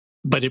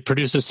 but it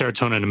produces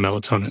serotonin and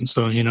melatonin.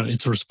 So,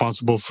 it's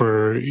responsible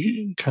for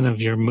kind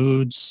of your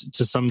moods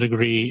to some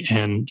degree,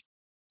 and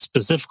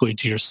specifically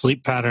to your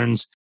sleep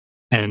patterns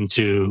and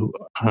to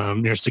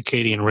your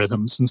circadian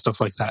rhythms and stuff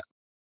like that.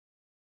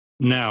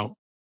 Now,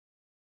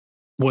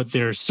 what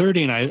they're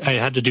asserting, I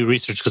had to do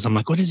research because I'm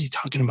like, what is he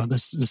talking about?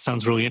 This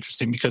sounds really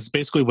interesting, because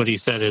basically what he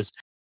said is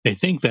they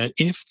think that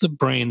if the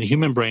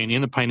human brain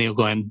in the pineal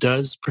gland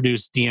does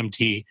produce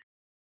DMT,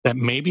 that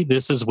maybe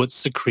this is what's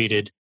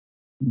secreted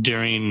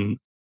during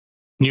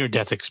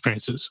near-death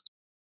experiences.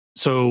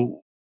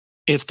 So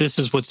if this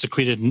is what's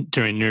secreted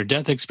during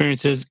near-death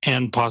experiences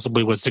and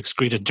possibly what's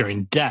excreted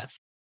during death,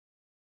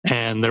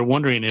 and they're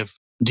wondering if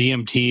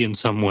DMT in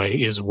some way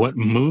is what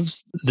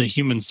moves the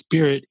human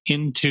spirit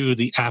into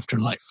the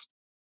afterlife.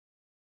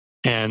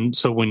 And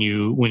so when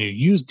you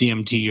use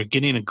DMT, you're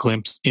getting a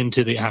glimpse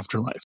into the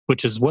afterlife,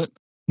 which is what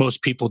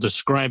most people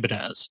describe it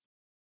as.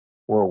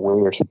 Well,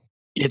 weird.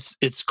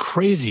 It's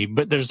crazy,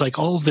 but there's like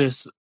all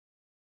this,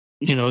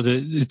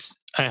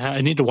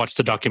 I need to watch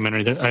the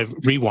documentary. I've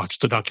rewatched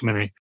the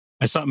documentary.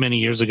 I saw it many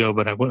years ago,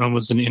 but I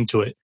wasn't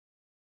into it.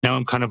 Now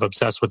I'm kind of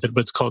obsessed with it,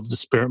 but it's called The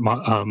Spirit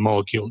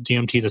Molecule,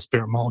 DMT, The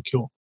Spirit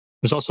Molecule.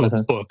 There's also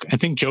a book. I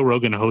think Joe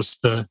Rogan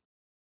hosts the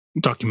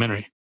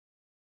documentary.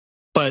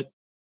 But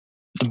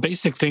the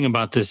basic thing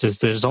about this is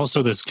there's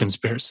also this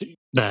conspiracy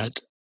that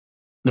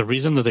the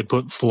reason that they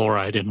put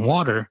fluoride in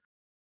water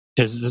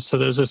is, so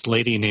there's this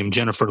lady named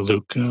Jennifer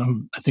Luke.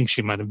 I think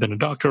she might have been a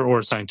doctor or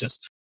a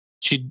scientist.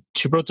 She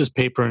wrote this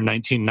paper in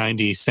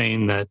 1990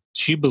 saying that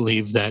she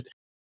believed that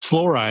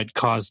fluoride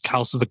caused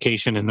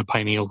calcification in the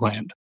pineal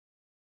gland.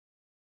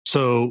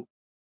 So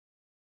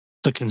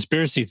the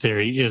conspiracy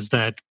theory is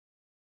that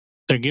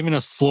they're giving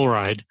us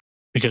fluoride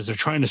because they're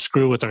trying to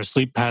screw with our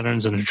sleep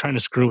patterns, and they're trying to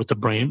screw with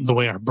the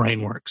way our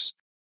brain works,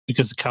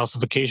 because the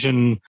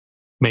calcification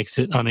makes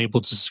it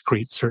unable to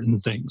secrete certain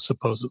things,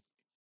 supposedly.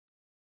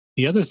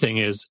 The other thing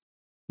is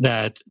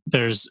that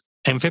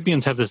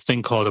amphibians have this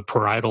thing called a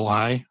parietal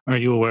eye. Are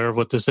you aware of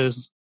what this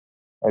is?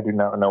 I do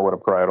not know what a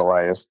parietal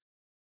eye is.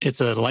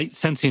 It's a light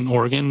sensing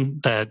organ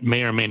that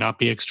may or may not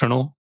be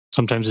external.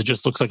 Sometimes it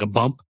just looks like a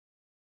bump,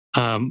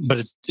 but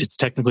it's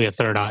technically a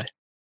third eye.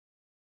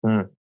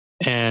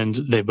 And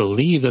they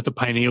believe that the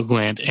pineal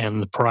gland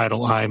and the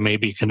parietal eye may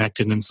be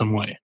connected in some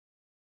way.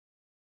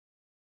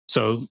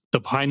 So the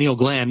pineal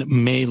gland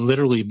may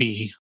literally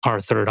be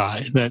our third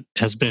eye that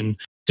has been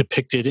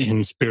depicted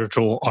in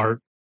spiritual art,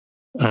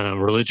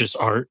 religious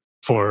art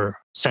for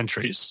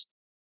centuries.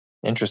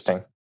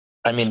 Interesting.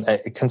 I mean,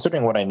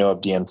 considering what I know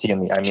of DMT,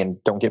 and I mean,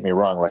 don't get me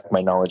wrong, like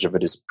my knowledge of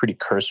it is pretty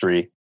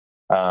cursory,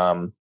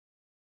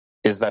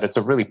 is that it's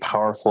a really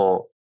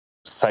powerful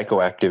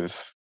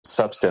psychoactive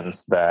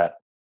substance that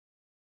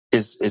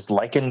is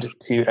likened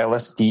to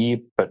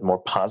LSD, but more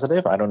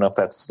positive. I don't know if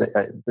that's,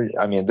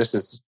 I mean, this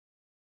is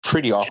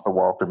pretty off the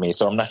wall for me.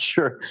 So I'm not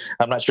sure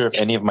if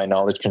any of my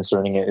knowledge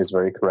concerning it is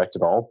very correct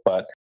at all,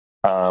 but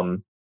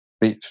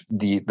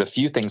the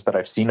few things that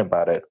I've seen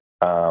about it,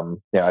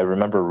 I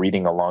remember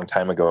reading a long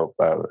time ago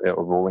a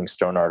Rolling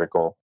Stone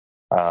article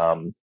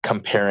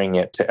comparing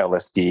it to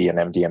LSD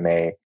and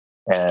MDMA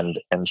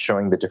and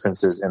showing the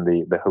differences in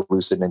the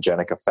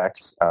hallucinogenic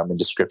effects and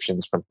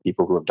descriptions from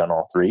people who have done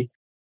all three.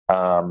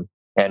 And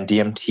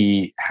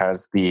DMT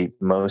has the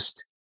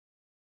most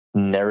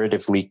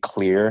narratively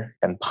clear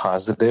and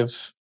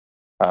positive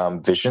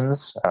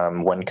visions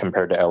when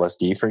compared to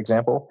LSD, for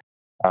example.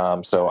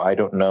 So I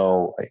don't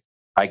know.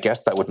 I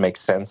guess that would make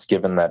sense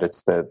given that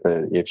it's the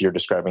if you're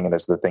describing it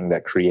as the thing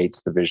that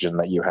creates the vision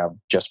that you have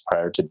just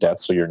prior to death,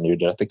 so your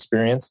near-death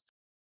experience.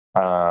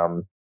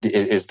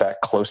 Is that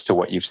close to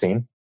what you've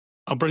seen?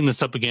 I'll bring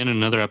this up again in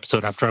another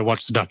episode after I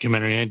watch the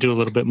documentary. I do a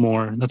little bit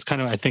more. That's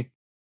kind of, I think,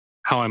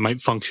 how I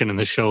might function in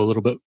the show a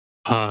little bit.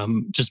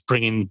 Just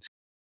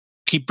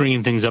keep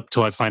bringing things up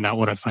till I find out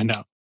what I find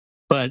out.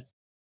 But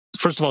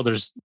first of all,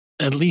 there's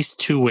at least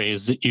two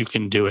ways that you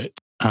can do it.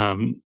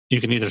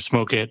 You can either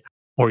smoke it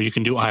or you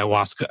can do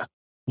ayahuasca,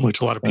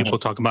 which a lot of people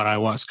talk about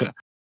ayahuasca.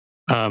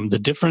 The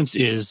difference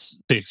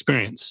is the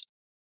experience.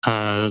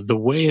 The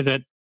way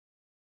that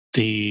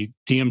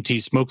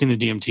smoking the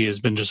DMT has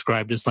been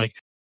described is like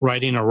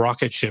riding a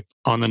rocket ship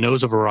on the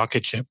nose of a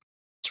rocket ship.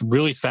 It's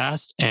really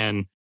fast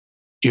and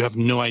you have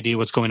no idea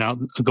what's going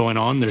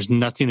on. There's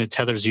nothing that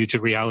tethers you to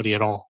reality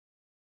at all.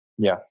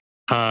 Yeah.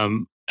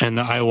 And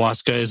the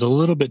ayahuasca is a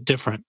little bit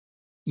different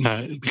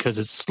because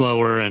it's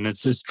slower and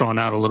it's drawn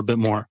out a little bit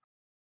more.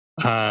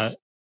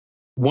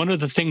 One of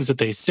the things that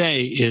they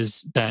say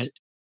is that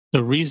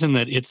the reason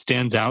that it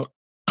stands out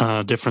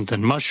different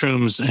than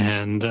mushrooms,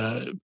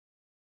 and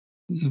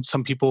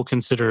some people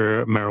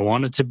consider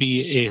marijuana to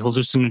be a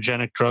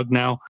hallucinogenic drug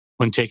now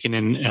when taken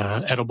in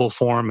edible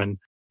form and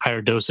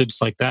higher dosage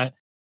like that.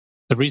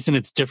 The reason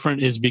it's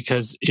different is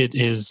because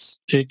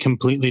it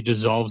completely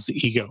dissolves the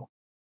ego,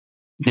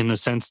 in the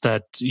sense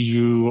that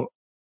the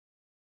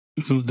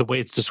way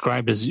it's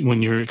described is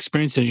when you're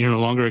experiencing it, you're no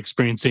longer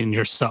experiencing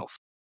yourself.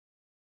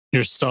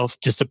 Yourself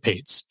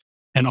dissipates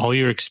and all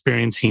you're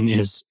experiencing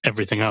is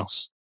everything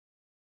else.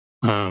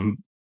 And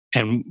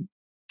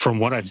from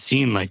what I've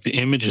seen, like the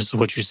images of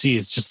what you see,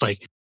 it's just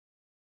like,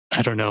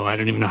 I don't know. I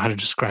don't even know how to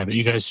describe it.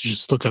 You guys should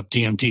just look up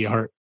DMT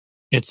art.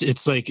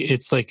 It's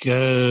like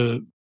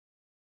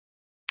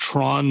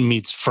Tron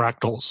meets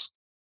fractals.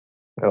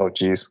 Oh,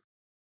 geez.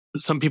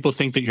 Some people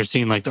think that you're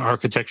seeing like the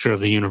architecture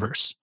of the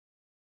universe.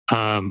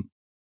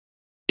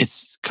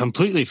 It's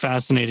completely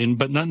fascinating,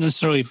 but not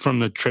necessarily from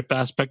the trip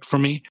aspect for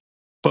me,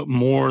 but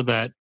more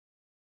that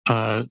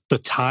the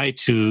tie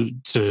to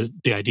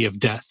the idea of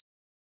death.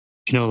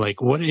 You know,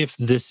 like what if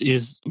this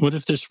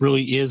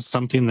really is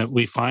something that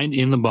we find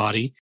in the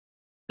body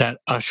that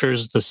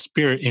ushers the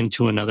spirit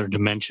into another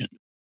dimension?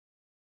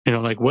 You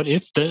know, like what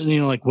if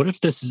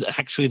this is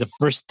actually the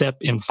first step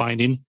in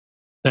finding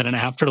that an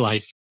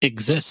afterlife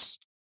exists,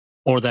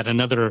 or that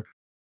another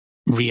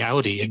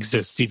reality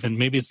exists? Even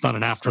maybe it's not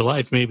an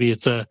afterlife, maybe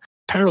it's a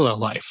parallel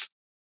life.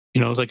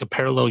 You know, it's like a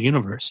parallel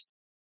universe.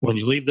 When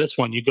you leave this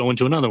one, you go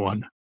into another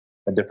one.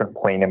 A different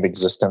plane of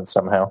existence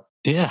somehow.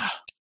 Yeah.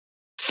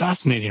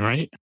 Fascinating,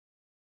 right?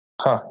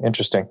 Huh.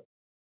 Interesting.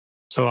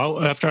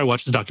 So after I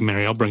watch the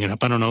documentary, I'll bring it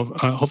up. I don't know.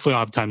 Hopefully I'll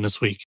have time this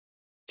week.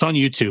 It's on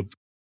YouTube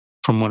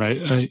from what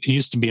I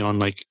used to be on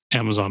like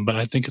Amazon, but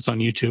I think it's on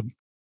YouTube.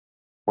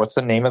 What's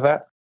the name of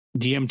that?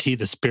 DMT,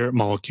 the spirit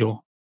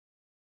molecule.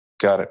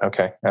 Got it.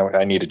 Okay.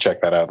 I need to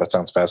check that out. That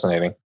sounds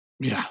fascinating.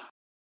 Yeah.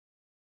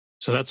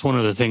 So that's one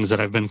of the things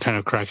that I've been kind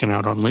of cracking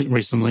out on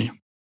recently.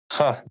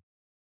 Huh.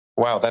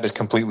 Wow, that is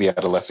completely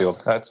out of left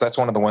field. That's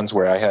one of the ones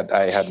where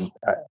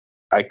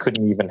I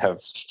couldn't even have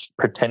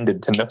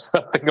pretended to know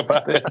something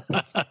about it.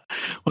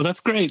 Well,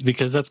 that's great,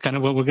 because that's kind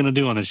of what we're going to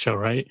do on a show,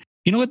 right?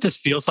 You know what this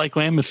feels like,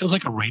 Lamb? It feels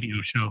like a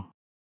radio show.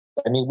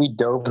 I mean, we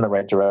dove in the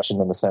right direction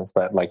in the sense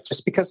that, like,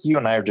 just because you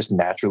and I are just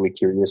naturally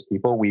curious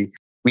people, we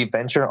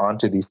venture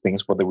onto these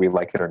things whether we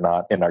like it or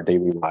not in our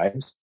daily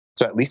lives.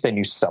 So at least I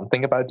knew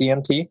something about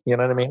DMT. You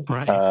know what I mean?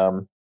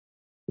 Right.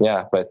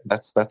 Yeah, but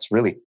that's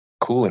really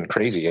cool and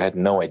crazy. I had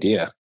no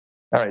idea.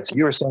 All right, so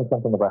you were saying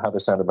something about how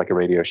this sounded like a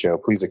radio show.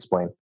 Please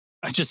explain.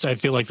 I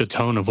feel like the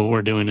tone of what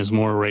we're doing is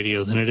more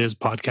radio than it is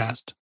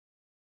podcast.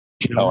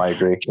 You know? Oh, I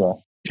agree. Yeah.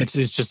 It's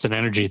just an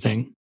energy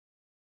thing.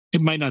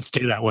 It might not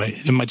stay that way.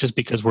 It might just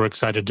because we're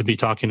excited to be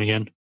talking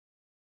again.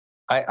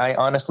 I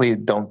honestly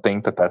don't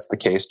think that that's the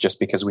case, just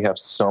because we have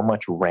so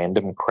much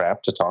random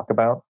crap to talk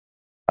about.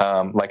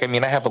 Like, I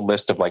mean, I have a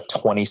list of like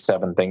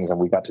 27 things, and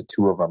we got to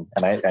 2 of them,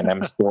 and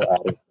I'm still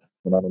at it.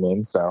 You know what I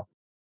mean? So,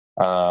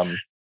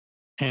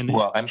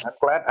 well,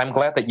 I'm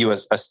glad that you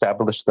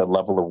established the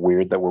level of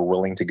weird that we're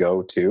willing to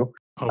go to.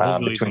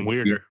 Hopefully even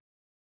weirder.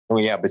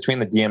 Between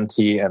the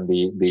DMT and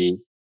the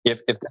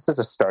if this is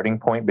a starting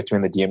point between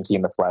the DMT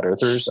and the flat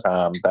earthers,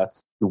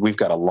 we've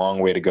got a long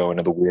way to go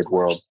into the weird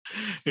world.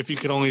 If you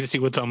could only see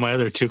what's on my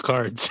other 2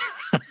 cards.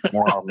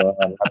 Oh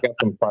man, I've got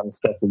some fun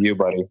stuff for you,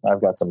 buddy. I've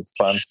got some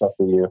fun stuff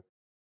for you.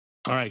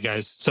 All right,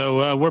 guys.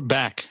 So we're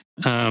back.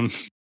 That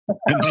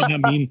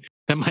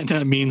might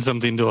not mean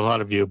something to a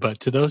lot of you, but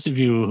to those of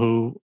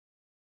you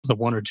the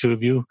 1 or 2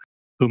 of you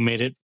who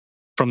made it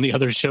from the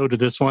other show to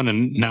this one,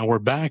 and now we're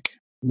back.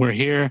 We're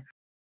here.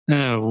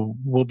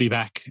 We'll be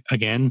back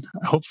again,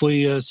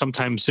 hopefully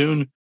sometime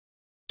soon.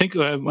 I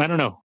don't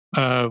know.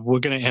 We're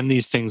going to end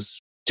these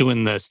things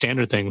doing the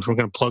standard things. We're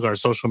going to plug our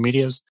social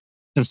medias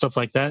and stuff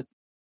like that.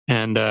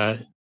 And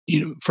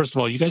first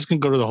of all, you guys can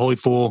go to the Holy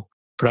Fool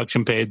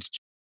production page.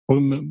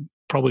 We'll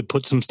probably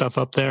put some stuff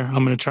up there.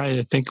 I'm going to try.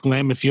 I think,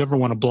 Lam, if you ever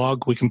want to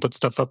blog, we can put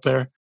stuff up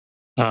there.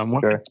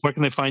 Sure. Where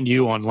can they find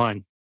you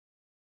online?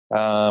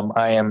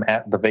 I am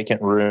at the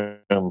Vacant Room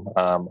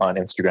on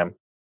Instagram.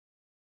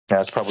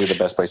 That's probably the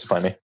best place to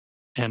find me.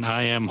 And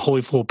I am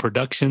Holy Fool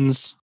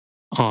Productions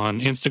on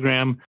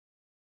Instagram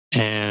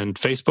and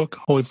Facebook,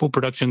 Holy Fool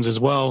Productions as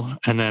well.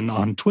 And then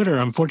on Twitter,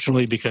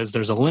 unfortunately, because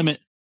there's a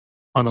limit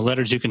on the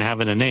letters you can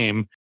have in a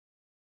name,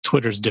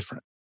 Twitter's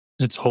different.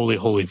 It's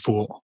Holy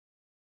Fool.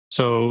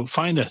 So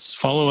find us,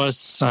 follow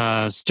us,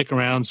 stick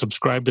around,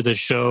 subscribe to this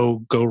show,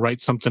 go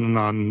write something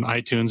on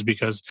iTunes,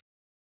 because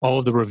all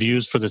of the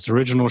reviews for this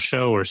original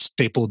show are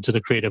stapled to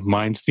the Creative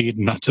Minds feed,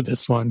 not to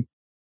this one.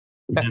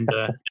 And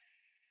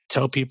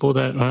tell people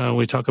that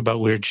we talk about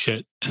weird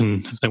shit,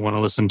 and if they want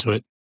to listen to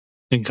it,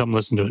 they can come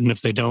listen to it. And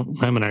if they don't,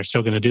 Lam and I are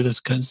still going to do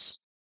this because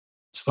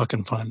it's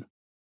fucking fun.